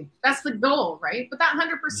 That's the goal, right? But that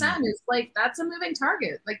 100% is like, that's a moving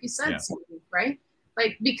target, like you said, right?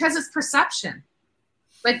 Like, because it's perception.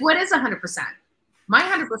 Like, what is 100%? My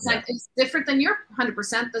 100% is different than your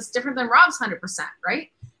 100%. That's different than Rob's 100%,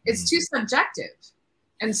 right? It's too subjective.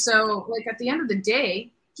 And so, like, at the end of the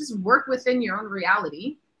day, just work within your own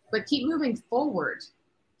reality, but keep moving forward.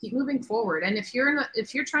 And if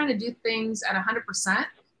you're trying to do things at 100%,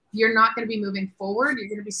 you're not going to be moving forward. You're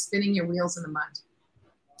going to be spinning your wheels in the mud.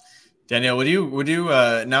 Danielle, would you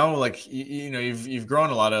now, like, you've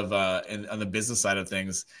grown a lot of on the business side of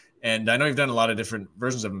things. And I know you've done a lot of different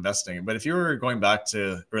versions of investing, but if you were going back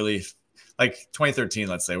to early, like 2013,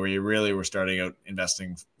 let's say, where you really were starting out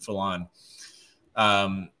investing full on,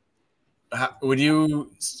 would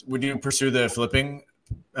you pursue the flipping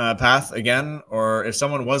path again? Or if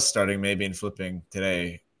someone was starting maybe in flipping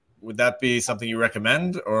today, would that be something you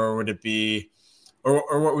recommend, or would it be,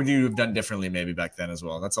 or what would you have done differently maybe back then as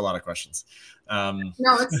well? That's a lot of questions. No,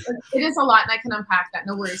 it is a lot, and I can unpack that.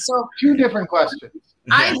 No worries. So 2 different questions.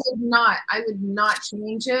 I would not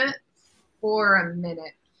change it for a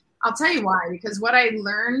minute. I'll tell you why, because what I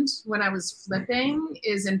learned when I was flipping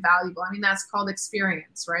is invaluable. I mean, that's called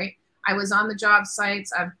experience, right? I was on the job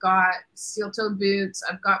sites. I've got steel-toed boots.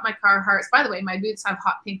 I've got my Carhartts. By the way, my boots have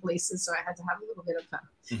hot pink laces, so I had to have a little bit of them.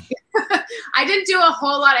 I didn't do a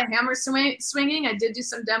whole lot of hammer swinging. I did do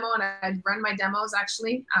some demo, and I'd run my demos,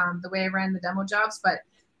 actually, the way I ran the demo jobs. But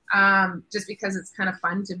just because it's kind of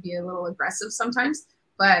fun to be a little aggressive sometimes.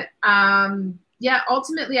 But yeah,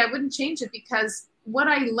 ultimately I wouldn't change it because what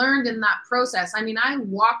I learned in that process, I mean, I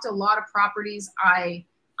walked a lot of properties. I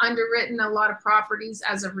underwritten a lot of properties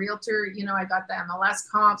as a realtor. You know, I got the MLS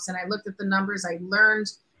comps and I looked at the numbers. I learned,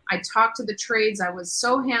 I talked to the trades. I was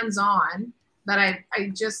so hands-on that I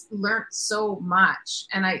just learned so much.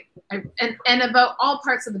 And and about all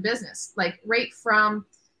parts of the business, like right from,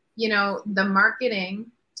 you know, the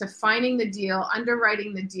marketing to finding the deal,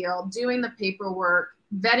 underwriting the deal, doing the paperwork,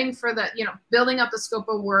 vetting for the, you know, building up the scope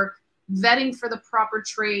of work, vetting for the proper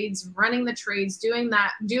trades, running the trades, doing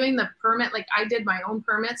the permit. Like I did my own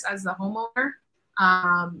permits as the homeowner,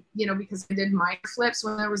 you know, because I did my flips.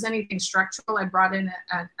 When there was anything structural, I brought in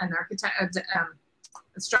an architect,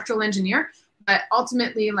 a structural engineer. But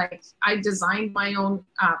ultimately, like I designed my own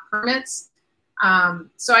permits.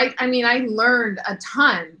 So I mean, I learned a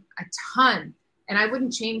ton, and I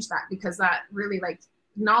wouldn't change that because that really, like,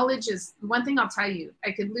 knowledge is one thing. I'll tell you,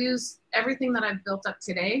 I could lose everything that I've built up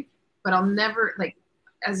today, but I'll never, like,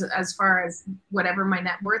 as far as whatever my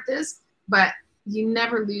net worth is, but you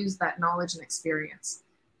never lose that knowledge and experience.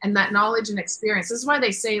 And that knowledge and experience, this is why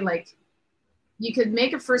they say, like, you could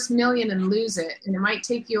make a first million and lose it, and it might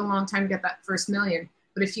take you a long time to get that first million.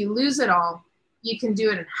 But if you lose it all, you can do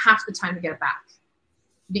it in half the time to get it back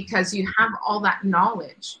because you have all that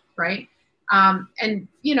knowledge, right? And,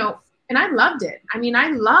 you know, and I loved it. I mean, I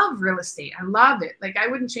love real estate. I love it. Like, I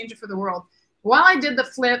wouldn't change it for the world. While I did the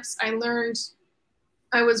flips, I learned,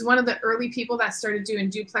 I was one of the early people that started doing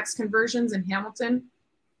duplex conversions in Hamilton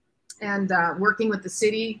and working with the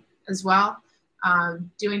city as well.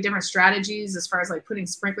 Doing different strategies as far as like putting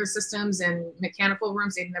sprinkler systems in mechanical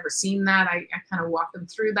rooms. They'd never seen that. I kind of walked them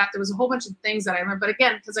through that. There was a whole bunch of things that I learned, but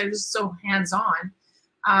again, because I was so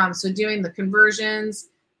hands-on. So doing the conversions,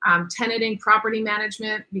 tenanting, property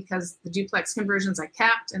management, because the duplex conversions I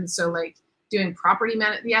kept. And so like doing property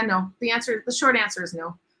management, yeah, no, the short answer is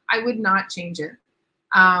no. I would not change it.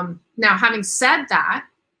 Now, having said that,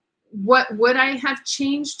 what would I have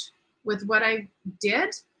changed with what I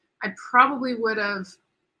did? I probably would have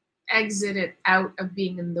exited out of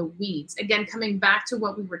being in the weeds. Again, coming back to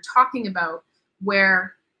what we were talking about,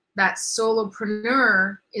 where that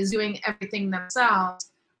solopreneur is doing everything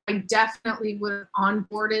themselves, I definitely would have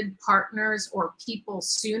onboarded partners or people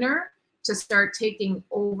sooner to start taking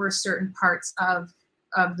over certain parts of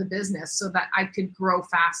the business so that I could grow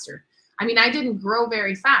faster. I mean, I didn't grow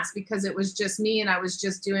very fast because it was just me and I was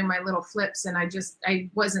just doing my little flips and I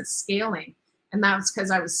wasn't scaling. And that was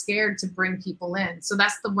because I was scared to bring people in. So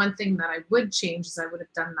that's the one thing that I would change is I would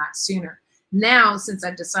have done that sooner. Now, since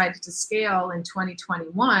I've decided to scale in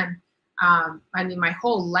 2021, I mean, my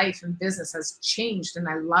whole life and business has changed and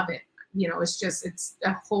I love it. You know, it's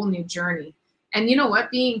a whole new journey. And you know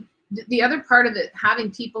what, being the other part of it, having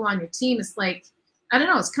people on your team is like, I don't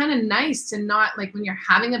know, it's kind of nice to not, like when you're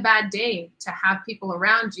having a bad day, to have people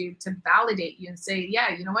around you to validate you and say,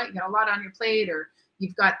 yeah, you know what, you got a lot on your plate, or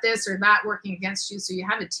you've got this or that working against you. So you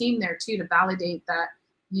have a team there too to validate that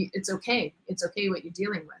it's okay. It's okay what you're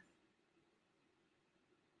dealing with.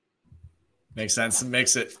 Makes sense.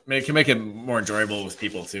 It can make it more enjoyable with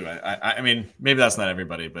people too. I mean, maybe that's not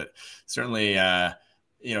everybody, but certainly,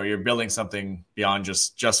 you know, you're building something beyond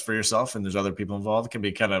just for yourself, and there's other people involved. It can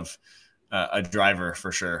be kind of a driver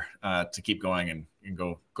for sure to keep going and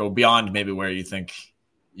go beyond maybe where you think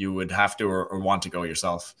you would have to or want to go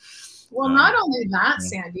yourself. Well, not only that,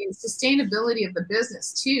 Sandy, it's sustainability of the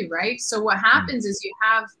business too, right? So what happens is you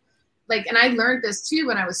have, like, and I learned this too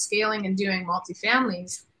when I was scaling and doing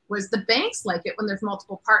multifamilies, was the banks like it when there's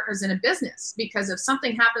multiple partners in a business, because if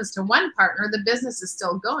something happens to one partner, the business is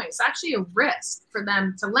still going. It's actually a risk for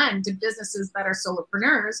them to lend to businesses that are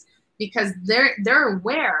solopreneurs, because they're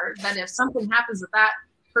aware that if something happens, that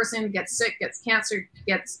person gets sick, gets cancer,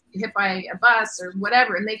 gets hit by a bus or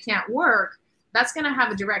whatever, and they can't work, that's going to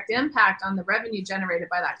have a direct impact on the revenue generated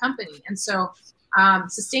by that company. And so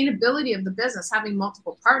sustainability of the business, having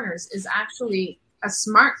multiple partners, is actually a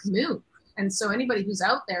smart move. And so anybody who's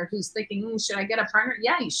out there who's thinking, should I get a partner?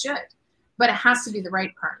 Yeah, you should, but it has to be the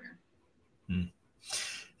right partner.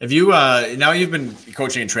 Have you now you've been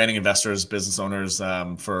coaching and training investors, business owners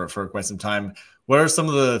for quite some time. What are some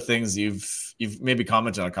of the things you've maybe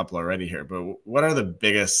commented on a couple already here, but what are the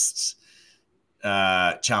biggest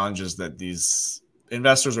challenges that these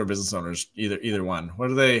investors or business owners, either one, what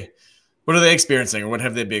are they experiencing, or what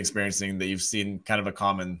have they been experiencing that you've seen kind of a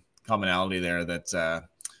commonality there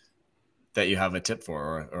that you have a tip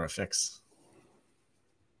for or a fix?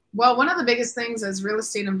 Well, one of the biggest things as real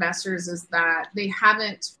estate investors is that they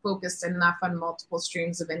haven't focused enough on multiple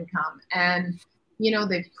streams of income. And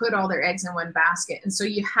they've put all their eggs in one basket. And so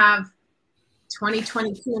you have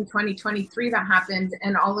 2022 and 2023 that happened,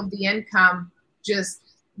 and all of the income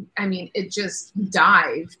it just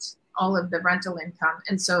dived, all of the rental income.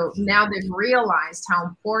 And so now they've realized how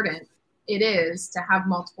important it is to have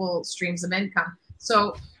multiple streams of income.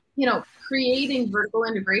 So, creating vertical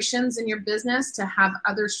integrations in your business to have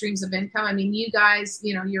other streams of income. I mean, you guys,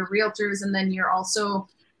 you're realtors, and then you're also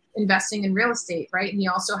investing in real estate, right? And you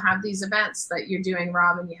also have these events that you're doing,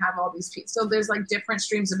 Rob, and you have all these people. So there's like different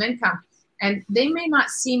streams of income, and they may not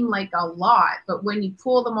seem like a lot, but when you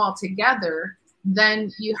pull them all together,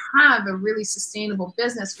 then you have a really sustainable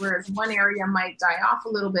business, whereas one area might die off a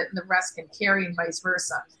little bit and the rest can carry, and vice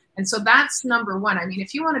versa. And so that's number one. I mean,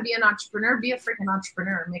 if you want to be an entrepreneur, be a freaking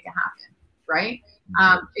entrepreneur and make it happen, right?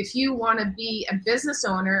 If you want to be a business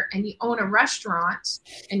owner and you own a restaurant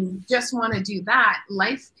and you just want to do that,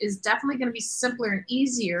 life is definitely going to be simpler and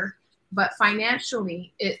easier, but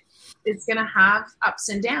financially it's going to have ups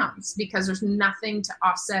and downs because there's nothing to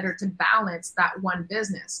offset or to balance that one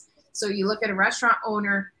business. So you look at a restaurant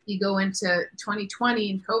owner, you go into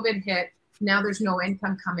 2020 and COVID hit, now there's no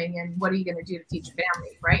income coming in. What are you going to do to feed your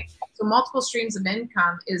family, right? So multiple streams of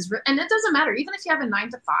income and it doesn't matter. Even if you have a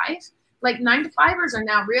 9-to-5, like 9-to-5ers are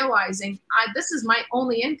now realizing, this is my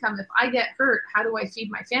only income. If I get hurt, how do I feed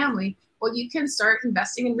my family? Well, you can start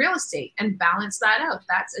investing in real estate and balance that out.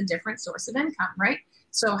 That's a different source of income, right?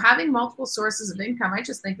 So having multiple sources of income, I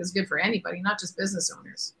just think is good for anybody, not just business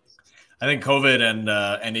owners. I think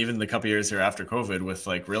COVID and even the couple years here after COVID with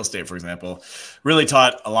like real estate, for example, really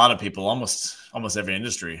taught a lot of people, almost every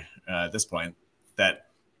industry at this point, that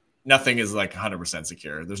nothing is like 100%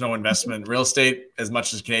 secure. There's no investment. Real estate, as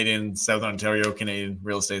much as Canadian, South Ontario, Canadian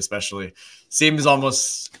real estate especially, seems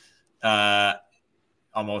almost like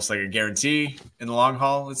a guarantee in the long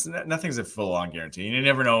haul. Nothing's a full-on guarantee. You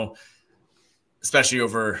never know, especially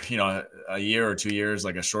over a year or 2 years,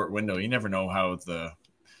 like a short window. You never know how the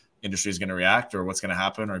industry is going to react or what's going to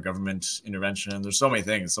happen or government intervention. There's so many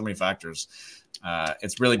things, so many factors.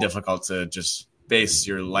 It's really difficult to just base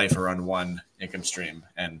your life around one income stream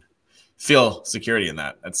and feel security in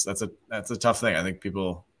that. That's a tough thing. I think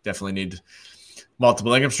people definitely need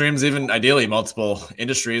multiple income streams, even ideally multiple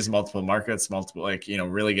industries, multiple markets,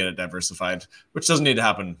 really get it diversified, which doesn't need to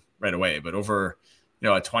happen right away, but over a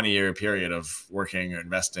 20-year period of working or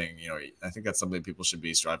investing, I think that's something people should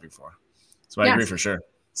be striving for. So I agree for sure.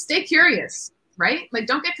 Stay curious, right? Like,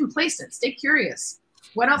 don't get complacent. Stay curious.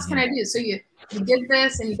 What else can I do? So you did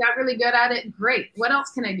this and you got really good at it. Great. What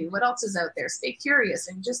else can I do? What else is out there? Stay curious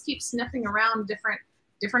and just keep sniffing around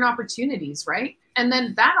different opportunities, right? And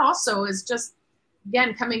then that also is just,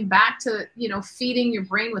 again, coming back to, feeding your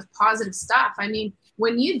brain with positive stuff. I mean,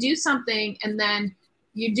 when you do something and then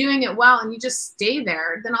you're doing it well and you just stay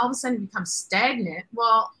there, then all of a sudden you become stagnant.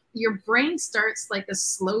 Well, your brain starts like a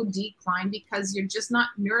slow decline because you're just not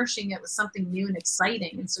nourishing it with something new and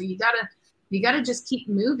exciting. And so you gotta just keep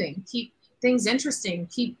moving, keep things interesting,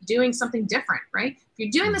 keep doing something different, right? If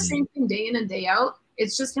you're doing the same thing day in and day out,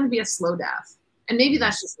 it's just going to be a slow death. And maybe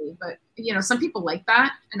that's just me, but some people like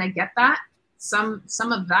that, and I get that. Some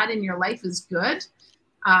of that in your life is good,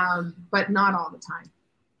 but not all the time.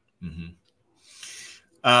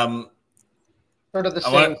 Sort of the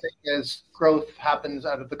same thing as growth happens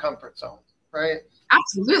out of the comfort zone, right?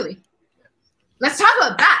 Absolutely. Let's talk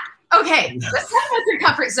about that. Okay, let's talk about your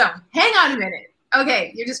comfort zone. Hang on a minute.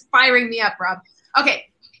 Okay, you're just firing me up, Rob. Okay,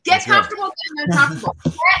 get comfortable getting uncomfortable.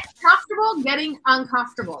 Get comfortable getting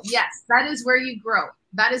uncomfortable. Yes, that is where you grow.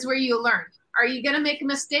 That is where you learn. Are you going to make a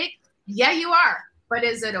mistake? Yeah, you are. But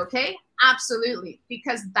is it okay? Absolutely.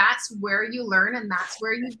 Because that's where you learn and that's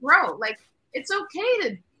where you grow. Like, it's okay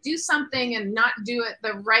to do something and not do it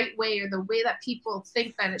the right way or the way that people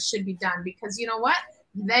think that it should be done. Because you know what?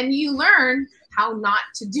 Then you learn how not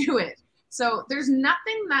to do it. So there's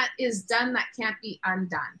nothing that is done that can't be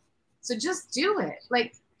undone. So just do it.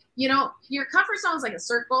 Like, your comfort zone is like a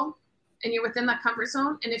circle and you're within that comfort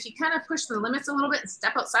zone. And if you kind of push the limits a little bit and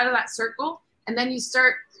step outside of that circle, and then you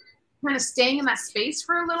start kind of staying in that space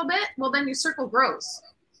for a little bit, well, then your circle grows.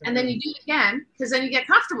 And then you do it again, because then you get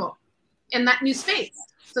comfortable in that new space.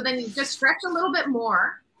 So then you just stretch a little bit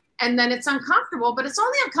more, and then it's uncomfortable, but it's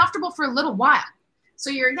only uncomfortable for a little while. So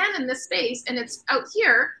you're again in this space and it's out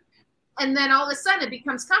here, and then all of a sudden it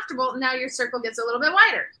becomes comfortable. And now your circle gets a little bit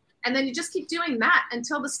wider. And then you just keep doing that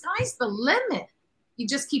until the sky's the limit. You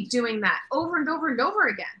just keep doing that over and over and over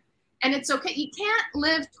again. And it's okay. You can't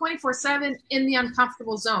live 24/7 in the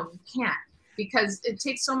uncomfortable zone. You can't, because it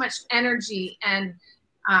takes so much energy and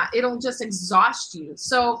it'll just exhaust you.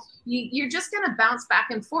 So you're just going to bounce back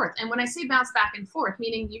and forth. And when I say bounce back and forth,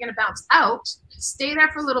 meaning you're going to bounce out, stay there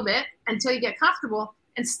for a little bit until you get comfortable,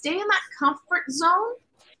 and stay in that comfort zone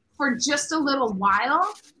for just a little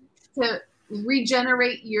while to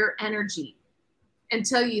regenerate your energy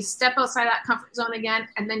until you step outside that comfort zone again.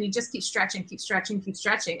 And then you just keep stretching.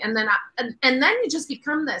 And then you just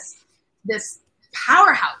become this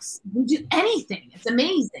powerhouse. You do anything. It's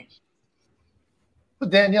amazing.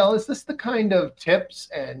 Danielle, is this the kind of tips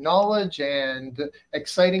and knowledge and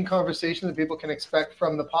exciting conversation that people can expect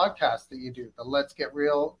from the podcast that you do, the Let's Get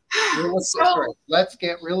Real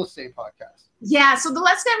Estate podcast? Yeah, so the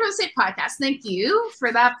Let's Get Real Estate podcast, thank you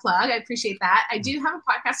for that plug. I appreciate that. I do have a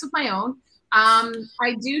podcast of my own.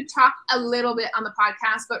 I do talk a little bit on the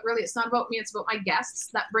podcast, but really it's not about me, it's about my guests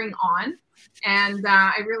that bring on. And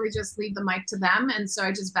I really just leave the mic to them. And so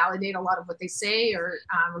I just validate a lot of what they say or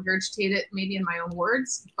regurgitate it maybe in my own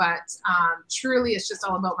words. But truly, it's just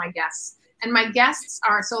all about my guests. And my guests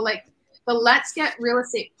are, so like the Let's Get Real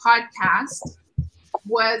Estate podcast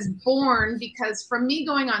was born because from me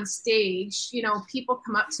going on stage, you know, people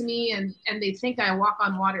come up to me and they think I walk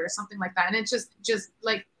on water or something like that. And it's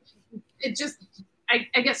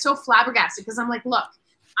I get so flabbergasted because I'm like, look,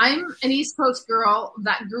 I'm an East Coast girl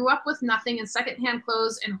that grew up with nothing and secondhand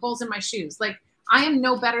clothes and holes in my shoes. Like, I am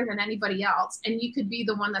no better than anybody else. And you could be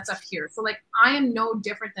the one that's up here. So like, I am no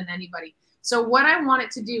different than anybody. So what I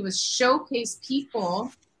wanted to do was showcase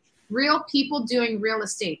people, real people doing real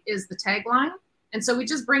estate is the tagline. And so we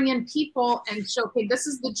just bring in people and show, okay, this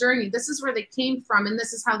is the journey. This is where they came from. And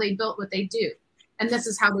this is how they built what they do. And this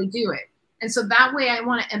is how they do it. And so that way I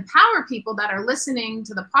want to empower people that are listening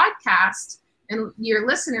to the podcast and your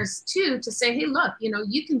listeners too, to say, hey, look, you know,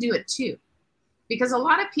 you can do it too. Because a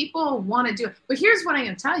lot of people want to do it. But here's what I'm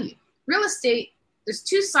going to tell you. Real estate, there's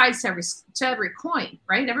two sides to every coin,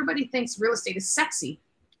 right? Everybody thinks real estate is sexy.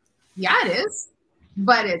 Yeah, it is.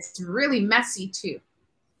 But it's really messy too.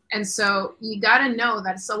 And so you got to know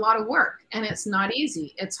that it's a lot of work and it's not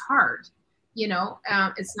easy. It's hard. You know,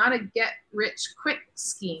 it's not a get rich quick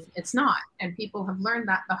scheme. It's not. And people have learned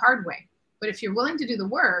that the hard way. But if you're willing to do the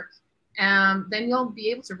work, then you'll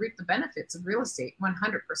be able to reap the benefits of real estate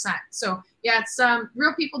 100%. So yeah, it's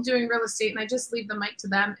real people doing real estate, and I just leave the mic to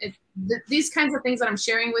them. These kinds of things that I'm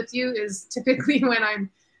sharing with you is typically when I'm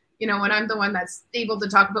the one that's able to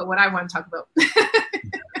talk about what I want to talk about.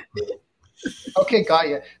 Okay, got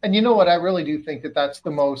you. And you know what? I really do think that that's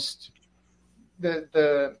the most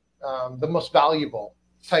valuable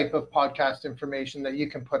type of podcast information that you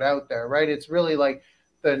can put out there, right? It's really like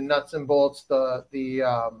the nuts and bolts, the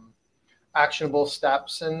actionable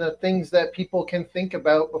steps and the things that people can think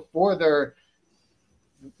about before they're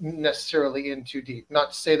necessarily in too deep.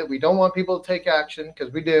 Not to say that we don't want people to take action,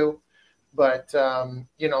 because we do, but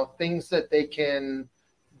things that they can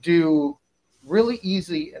do really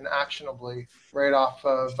easy and actionably right off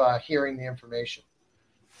of hearing the information.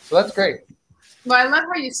 So that's great. Well, I love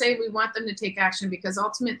how you say we want them to take action, because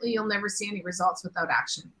ultimately you'll never see any results without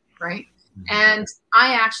action, right? Mm-hmm. And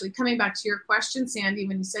I actually, coming back to your question, Sandy,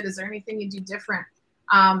 when you said, is there anything you do different?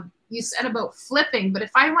 You said about flipping, but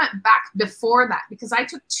if I went back before that, because I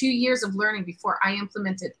took 2 years of learning before I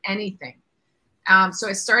implemented anything. So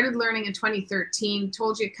I started learning in 2013,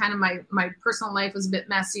 told you kind of my personal life was a bit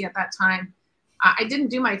messy at that time. I didn't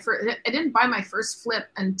buy my first flip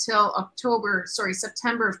until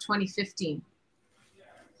September of 2015.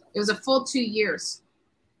 It was a full 2 years.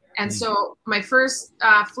 And so my first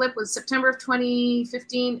flip was September of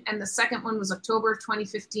 2015, and the second one was October of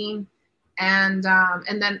 2015. And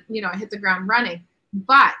then, I hit the ground running.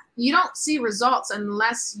 But you don't see results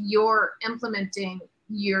unless you're implementing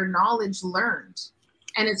your knowledge learned.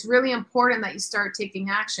 And it's really important that you start taking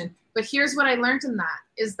action. But here's what I learned in that,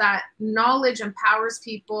 is that knowledge empowers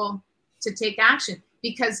people to take action,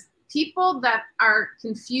 because people that are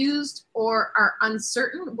confused or are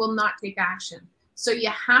uncertain will not take action. So you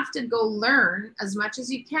have to go learn as much as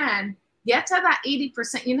you can. Get to that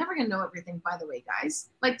 80%. You're never going to know everything, by the way, guys.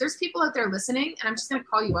 Like, there's people out there listening, and I'm just going to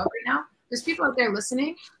call you out right now. There's people out there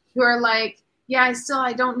listening who are like, yeah,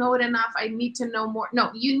 I don't know it enough. I need to know more.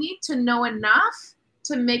 No, you need to know enough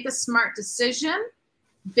to make a smart decision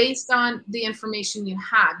based on the information you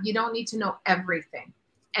have. You don't need to know everything.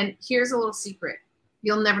 And here's a little secret.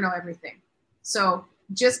 You'll never know everything. So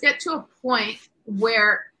just get to a point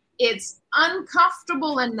where it's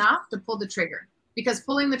uncomfortable enough to pull the trigger, because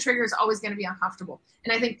pulling the trigger is always going to be uncomfortable.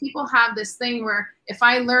 And I think people have this thing where if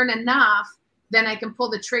I learn enough, then I can pull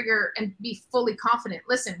the trigger and be fully confident.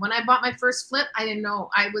 Listen, when I bought my first flip, I didn't know.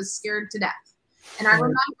 I was scared to death. And I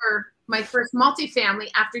remember my first multifamily,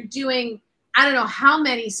 after doing I don't know how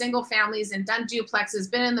many single families and done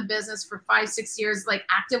duplexes, been in the business for 5-6 years, like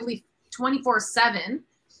actively 24/7.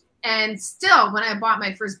 And still, when I bought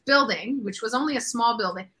my first building, which was only a small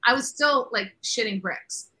building, I was still like shitting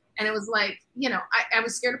bricks. And it was like, I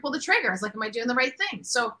was scared to pull the trigger. I was like, am I doing the right thing?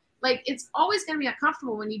 So like, it's always going to be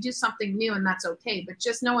uncomfortable when you do something new, and that's okay. But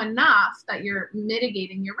just know enough that you're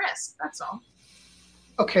mitigating your risk. That's all.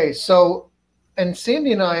 Okay. So, and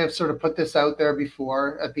Sandy and I have sort of put this out there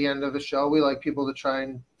before at the end of the show. We like people to try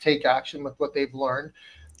and take action with what they've learned.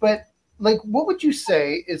 But like, what would you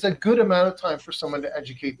say is a good amount of time for someone to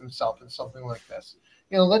educate themselves in something like this?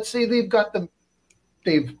 Let's say they've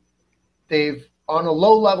on a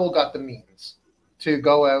low level got the means to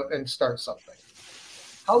go out and start something.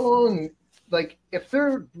 How long, like if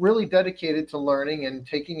they're really dedicated to learning and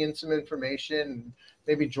taking in some information,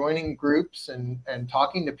 maybe joining groups and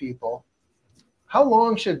talking to people, how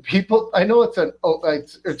long should people, I know it's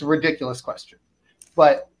a ridiculous question,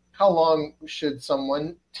 but how long should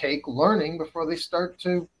someone take learning before they start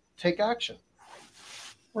to take action?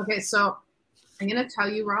 Okay, so I'm going to tell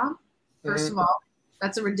you, Rob, first of all,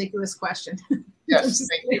 that's a ridiculous question. Yes,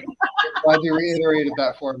 thank you. I'm glad you reiterated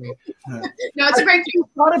that for me. No, it's a great. You've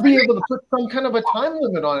got to be able to put some kind of a time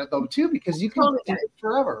limit on it, though, too, because you can Totally do it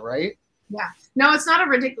forever, right? Yeah. No, it's not a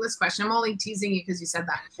ridiculous question. I'm only teasing you because you said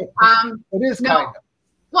that. It is kind of.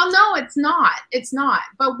 Well, no, it's not. It's not.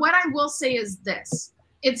 But what I will say is this.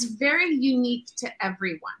 It's very unique to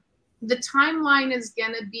everyone. The timeline is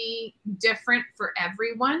going to be different for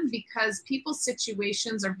everyone because people's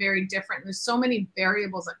situations are very different. There's so many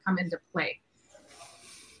variables that come into play.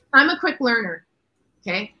 I'm a quick learner,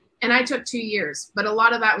 okay? And I took 2 years, but a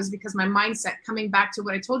lot of that was because my mindset, coming back to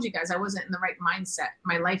what I told you guys, I wasn't in the right mindset.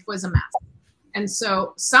 My life was a mess. And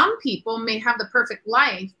so some people may have the perfect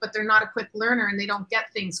life, but they're not a quick learner and they don't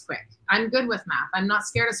get things quick. I'm good with math. I'm not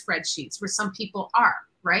scared of spreadsheets, where some people are,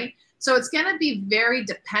 right? So it's going to be very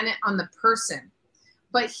dependent on the person.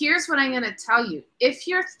 But here's what I'm going to tell you. If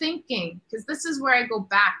you're thinking, because this is where I go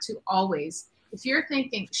back to always, if you're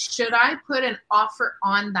thinking, should I put an offer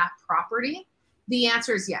on that property? The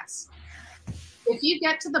answer is yes. If you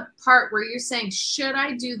get to the part where you're saying, should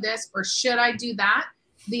I do this or should I do that?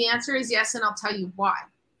 The answer is yes, and I'll tell you why.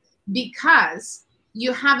 Because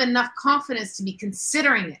you have enough confidence to be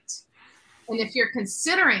considering it. And if you're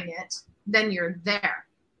considering it, then you're there.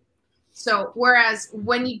 So whereas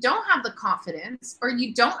when you don't have the confidence or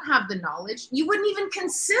you don't have the knowledge, you wouldn't even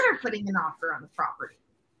consider putting an offer on the property,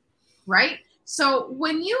 right? So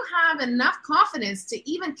when you have enough confidence to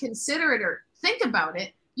even consider it or think about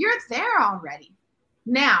it, you're there already.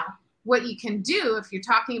 Now, what you can do if you're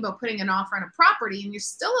talking about putting an offer on a property and you're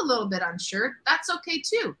still a little bit unsure, that's okay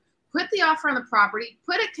too. Put the offer on the property,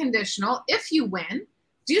 put it conditional. If you win,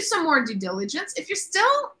 do some more due diligence. If you're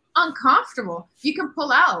still uncomfortable, you can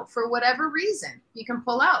pull out for whatever reason. You can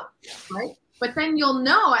pull out, right? But then you'll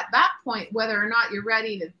know at that point whether or not you're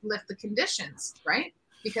ready to lift the conditions, right?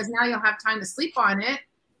 Because now you'll have time to sleep on it.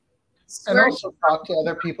 And also talk to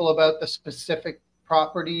other people about the specific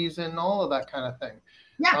properties and all of that kind of thing.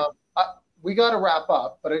 Yeah. We got to wrap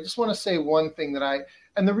up, but I just want to say one thing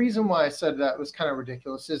and the reason why I said that was kind of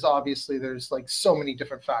ridiculous is obviously there's like so many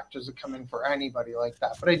different factors that come in for anybody like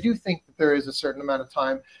that. But I do think that there is a certain amount of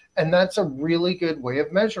time, and that's a really good way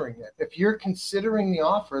of measuring it. If you're considering the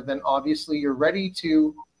offer, then obviously you're ready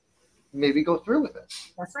to maybe go through with it.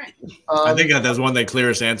 That's right. I think that's one of the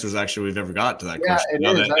clearest answers actually we've ever got to that question.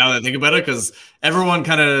 Now that I think about it, because everyone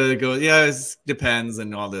kind of goes, yeah, it depends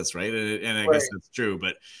and all this, right? And I guess that's true,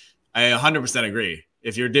 but I 100% agree.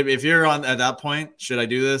 If you're on at that point, should I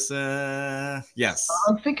do this? Yes.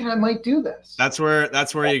 I'm thinking I might do this. That's where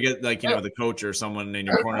you get like, the coach or someone in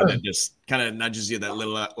your corner that just kind of nudges you that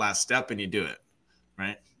little last step and you do it.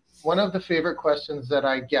 Right. One of the favorite questions that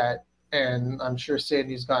I get, and I'm sure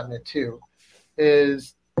Sandy's gotten it too,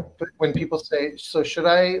 is when people say, so should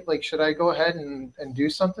I go ahead and do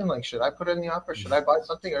something? Like, should I put in the offer? Should I buy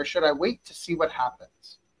something, or should I wait to see what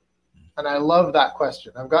happens? And I love that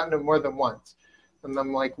question. I've gotten it more than once. And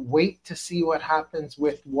I'm like, wait to see what happens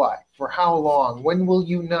with what? For how long? When will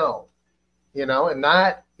you know? And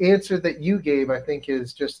that answer that you gave, I think,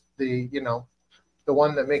 is just the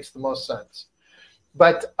one that makes the most sense.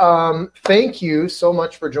 But thank you so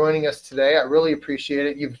much for joining us today. I really appreciate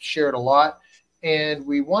it. You've shared a lot. And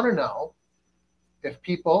we want to know if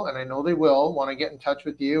people, and I know they will, want to get in touch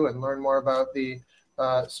with you and learn more about the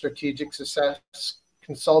strategic success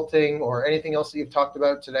consulting or anything else that you've talked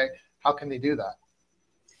about today, how can they do that?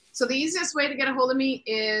 So the easiest way to get a hold of me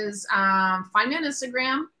is find me on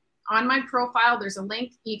Instagram. On my profile, there's a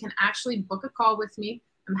link. You can actually book a call with me.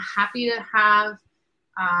 I'm happy to have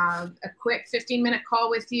a quick 15-minute call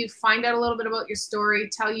with you, find out a little bit about your story,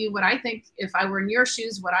 tell you what I think, if I were in your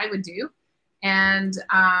shoes, what I would do. And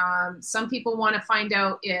some people want to find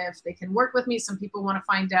out if they can work with me. Some people want to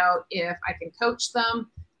find out if I can coach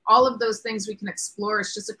them. All of those things we can explore.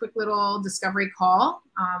 It's just a quick little discovery call,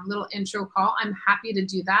 little intro call. I'm happy to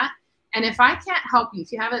do that. And if I can't help you,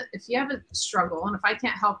 if you have a struggle, and if I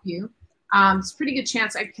can't help you, it's a pretty good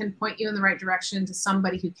chance I can point you in the right direction to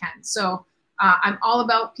somebody who can. So I'm all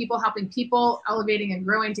about people helping people, elevating and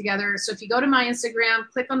growing together. So if you go to my Instagram,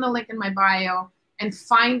 click on the link in my bio and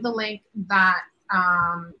find the link that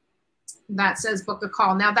that says book a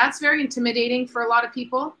call. Now that's very intimidating for a lot of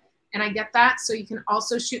people, and I get that. So you can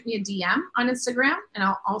also shoot me a DM on Instagram, and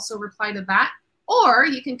I'll also reply to that. Or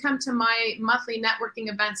you can come to my monthly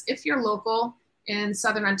networking events if you're local in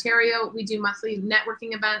Southern Ontario. We do monthly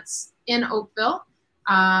networking events in Oakville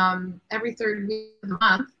every third week of the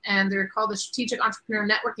month, and they're called the Strategic Entrepreneur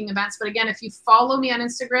Networking Events. But again, if you follow me on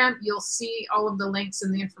Instagram, you'll see all of the links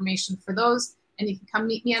and the information for those, and you can come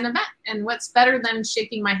meet me at an event. And what's better than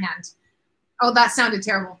shaking my hand? Oh, that sounded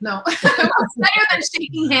terrible. No, what's better than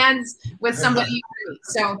shaking hands with somebody you meet?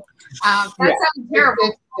 So that sounds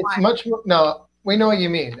terrible. It's much more. No, we know what you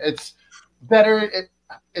mean. It's better.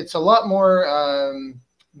 It's a lot more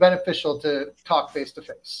beneficial to talk face to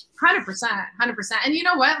face. 100%. And you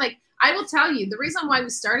know what? Like, I will tell you, the reason why we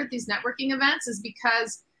started these networking events is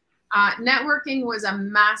because networking was a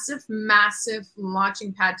massive, massive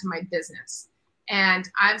launching pad to my business. And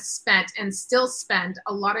I've spent and still spend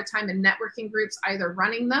a lot of time in networking groups, either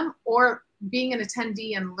running them or being an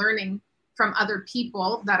attendee and learning from other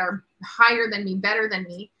people that are higher than me, better than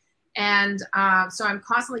me. And so I'm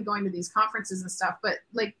constantly going to these conferences and stuff, but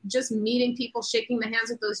like just meeting people, shaking the hands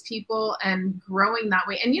with those people and growing that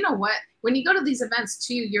way. And you know what? When you go to these events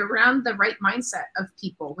too, you're around the right mindset of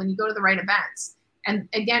people when you go to the right events. And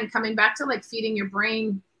again, coming back to like feeding your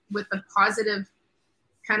brain with the positive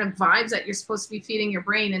kind of vibes that you're supposed to be feeding your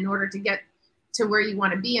brain in order to get to where you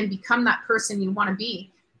want to be and become that person you want to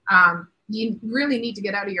be. You really need to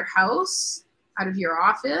get out of your house, out of your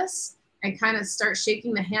office, and kind of start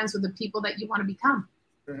shaking the hands with the people that you want to become.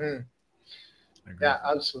 Mm-hmm. Yeah,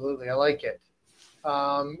 absolutely. I like it.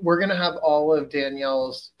 We're going to have all of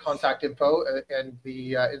Danielle's contact info and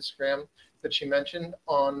the Instagram that she mentioned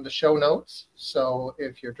on the show notes. So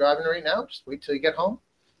if you're driving right now, just wait till you get home.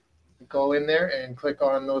 Go in there and click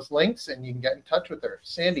on those links and you can get in touch with her.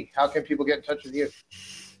 Sandy, how can people get in touch with you?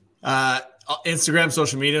 Instagram,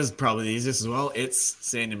 social media is probably the easiest as well. It's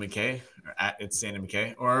Sandy McKay, or it's Sandy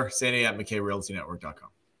McKay, or Sandy at McKayRealtyNetwork.com.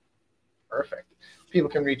 Perfect. People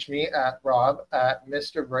can reach me at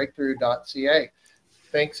rob@mrbreakthrough.ca.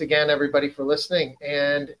 Thanks again, everybody, for listening.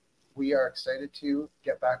 And we are excited to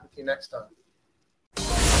get back with you next time.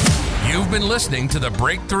 You've been listening to the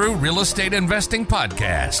Breakthrough Real Estate Investing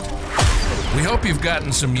Podcast. We hope you've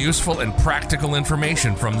gotten some useful and practical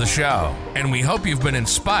information from the show, and we hope you've been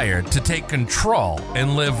inspired to take control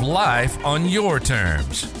and live life on your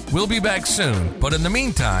terms. We'll be back soon, but in the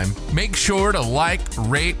meantime, make sure to like,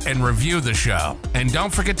 rate, and review the show. And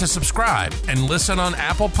don't forget to subscribe and listen on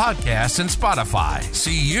Apple Podcasts and Spotify.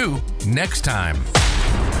 See you next time.